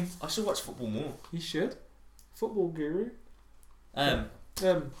 I should watch football more. You should. Football guru.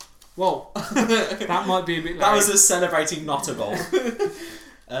 Well, that might be a bit late. That was a celebrating not a goal.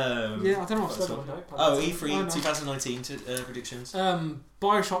 Yeah, I don't know what's going on. E3 2019 predictions.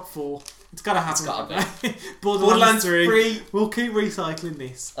 Bioshock 4. It's got to happen. It's got to be. Borderlands 3. We'll keep recycling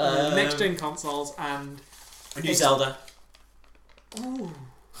this. Next gen consoles and a new Zelda. Ooh,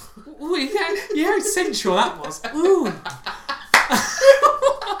 yeah, how sensual that was. Ooh.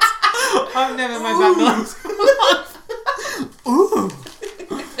 I've never made that noise. Ooh.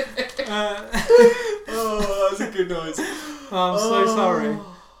 Oh, that was a good noise. I'm so sorry.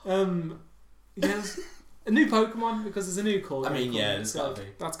 Yes, a new Pokemon because there's a new call. I mean, yeah, there's got to be.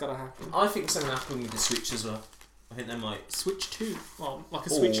 That's got to happen. I think something happened with the Switch as well. I think they might Switch 2. Well, like a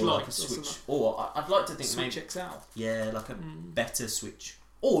Switch Lite. Like a Switch. Or I'd like to think Switch maybe XL. Yeah, like a better Switch.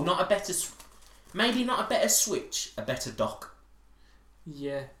 Or not a better. Maybe not a better Switch, a better dock.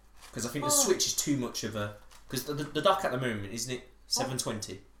 Yeah. Because I think the Switch is too much of a. Because the dock at the moment, isn't it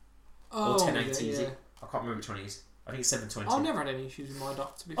 720? Or 1080, is it? I can't remember which one it is. I think it's 720. I've never had any issues with my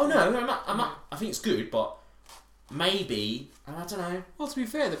dock, to be fair. No, I'm not. I think it's good, but maybe. I don't know. Well, to be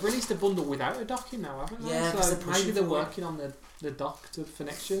fair, they've released a bundle without a docking now, haven't they? Yeah, so maybe they're working on the dock for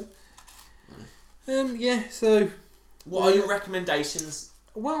next year. Yeah, so. What are your recommendations?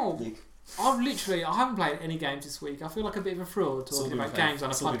 Well, I haven't played any games this week. I feel like a bit of a fraud talking about games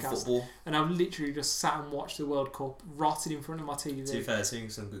on a podcast. And I've literally just sat and watched the World Cup rotted in front of my TV. To be fair, seeing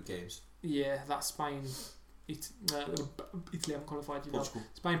some good games. Yeah, that's Spain. Italy haven't qualified, you know. Portugal.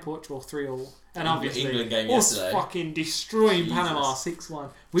 Spain, Portugal, 3-3. And obviously, England game us yesterday. Fucking destroying Panama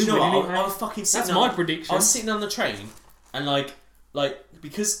 6-1. We win anyway. I was fucking sitting That's my prediction. I was sitting on the train and like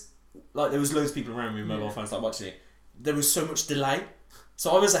because there was loads of people around me with mobile phones like watching it. There was so much delay,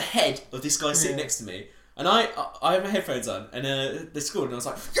 so I was ahead of this guy sitting next to me, and I had my headphones on, and they scored, and I was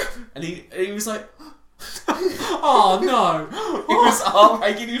like, and he was like. Oh no! He was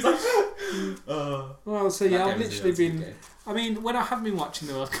heartbreaking. He was like, well, so yeah, I've literally been. I mean, when I haven't been watching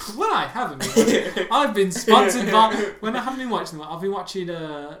the World Cup, when I haven't been watching, I've been sponsored by. When I haven't been watching them, I've been watching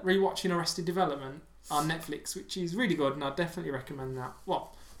rewatching Arrested Development on Netflix, which is really good, and I definitely recommend that.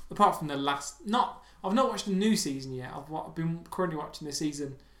 Well, apart from the last, I've not watched the new season yet. I've been currently watching the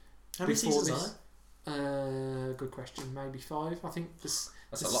season. How many seasons are there? Good question. Maybe 5. I think the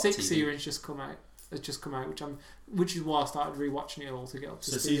 6th series just come out. Has just come out, which is why I started rewatching it all to get up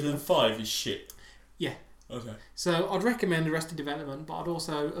to speed. So season 5 is shit. Yeah. Okay. So I'd recommend Arrested Development, but I'd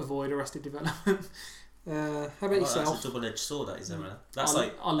also avoid Arrested Development. How about yourself? That's a double-edged sword, that is, Emma. That's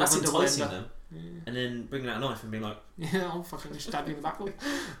that's enticing them, and then bringing out a knife and being like, yeah, I'll fucking just stab you in the back.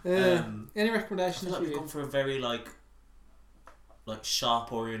 Any recommendations? I feel like we've gone for a very like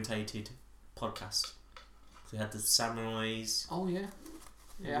sharp orientated podcast. So we had the samurais. Oh yeah,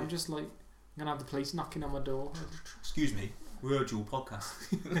 yeah. I'm just like. I'm gonna have the police knocking on my door. Excuse me, we heard your podcast.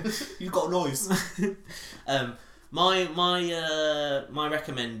 You've got noise. My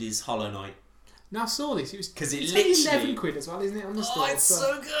recommend is Hollow Knight. Now I saw this. It was because it's only £11 as well, isn't it? On the store. It's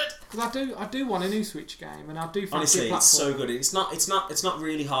so good. Because I do want a new Switch game, and I do fancy honestly, a platform. it's so good. It's not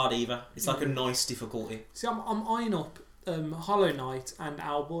really hard either. It's like a nice difficulty. See, I'm eyeing up Hollow Knight and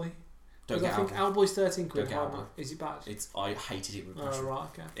Owlboy. Don't get I think Owlboy's £13. Don't get Owlboy. Is it bad? I hated it with passion. Oh right,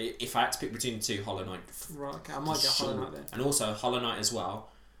 okay. If I had to pick between the two, Hollow Knight. Right, okay. I might get Hollow Knight then. And also Hollow Knight as well.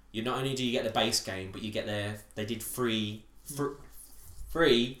 You not only do you get the base game, but you get they did free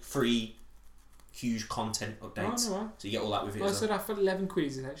huge content updates. Oh, no way. So you get all that with it. Well, I as said well. I thought £11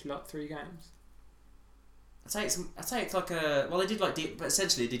 is actually like 3 games. I'd say it's like a they did but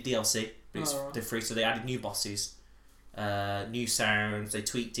essentially they did DLC. But they're free, so they added new bosses, new sounds. They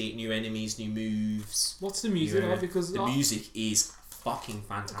tweaked it, new enemies, new moves. What's the music like? Because the music is fucking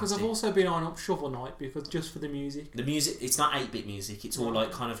fantastic. Because I've also been eyeing up Shovel Knight because just for the music. The music, it's not 8-bit music. It's all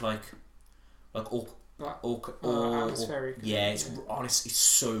like kind of like atmospheric. Yeah, it's honest. It's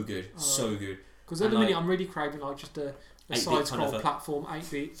so good, so good. Because at the minute I'm really craving like just a side-scroll platform,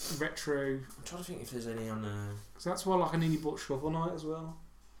 8-bit retro. I'm trying to think if there's any on. Because that's why I nearly bought Shovel Knight as well.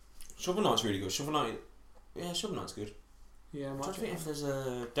 Shovel Knight's really good. Shovel Knight's good. Yeah, I'm trying to think if there's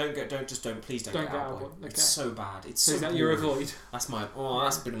a please don't get Owlboy. Okay. It's so bad. It's so is that your avoid? That's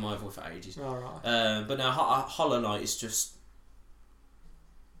that's been my avoid for ages. Alright. But now Hollow Knight is just.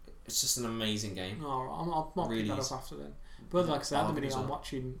 It's just an amazing game. I might pick that up after then. But like I said, at the minute I'm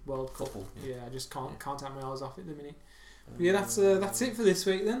watching World Cup. Yeah, I just can't take my eyes off it at the minute. But yeah, that's it for this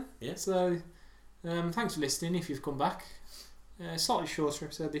week then. Yeah. So, thanks for listening. If you've come back, slightly shorter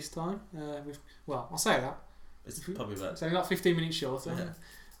episode this time. I'll say that. It's probably better. It's only like 15 minutes shorter. Yeah.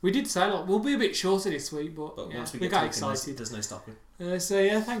 We did say we'll be a bit shorter this week, but once we got excited. There's no stopping. So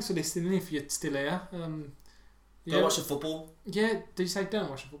yeah, thanks for listening. If you're still here, go watch the football. Yeah, did you say don't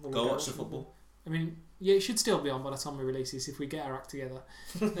watch the football? Go watch the football. I mean, yeah, it should still be on by the time we release this if we get our act together.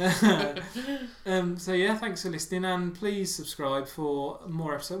 So yeah, thanks for listening, and please subscribe for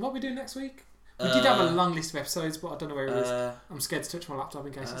more episodes. What are we doing next week? We did have a long list of episodes, but I don't know where it is. I'm scared to touch my laptop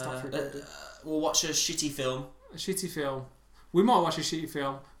in case it stops recording. We'll watch a shitty film. A shitty film. We might watch a shitty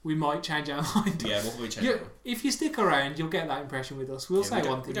film. We might change our mind. Yeah, we'll probably change our mind. If you stick around, you'll get that impression with us. We'll say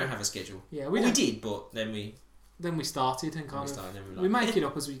one thing. We don't have a schedule. Yeah, we did, but then we... Then we started and we make it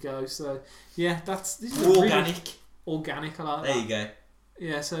up as we go. So yeah, this is organic. Really organic, I like that. There you go.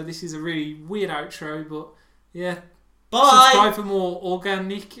 Yeah, so this is a really weird outro, but yeah. Bye. Subscribe for more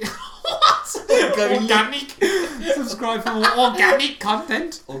organic. What? Organic. Subscribe for more organic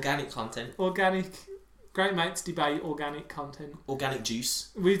content. Organic content. Organic. Great mates debate organic content. Organic juice.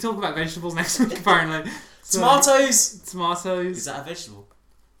 We talk about vegetables next week apparently. Tomatoes. Tomatoes. Is that a vegetable?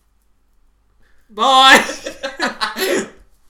 Bye.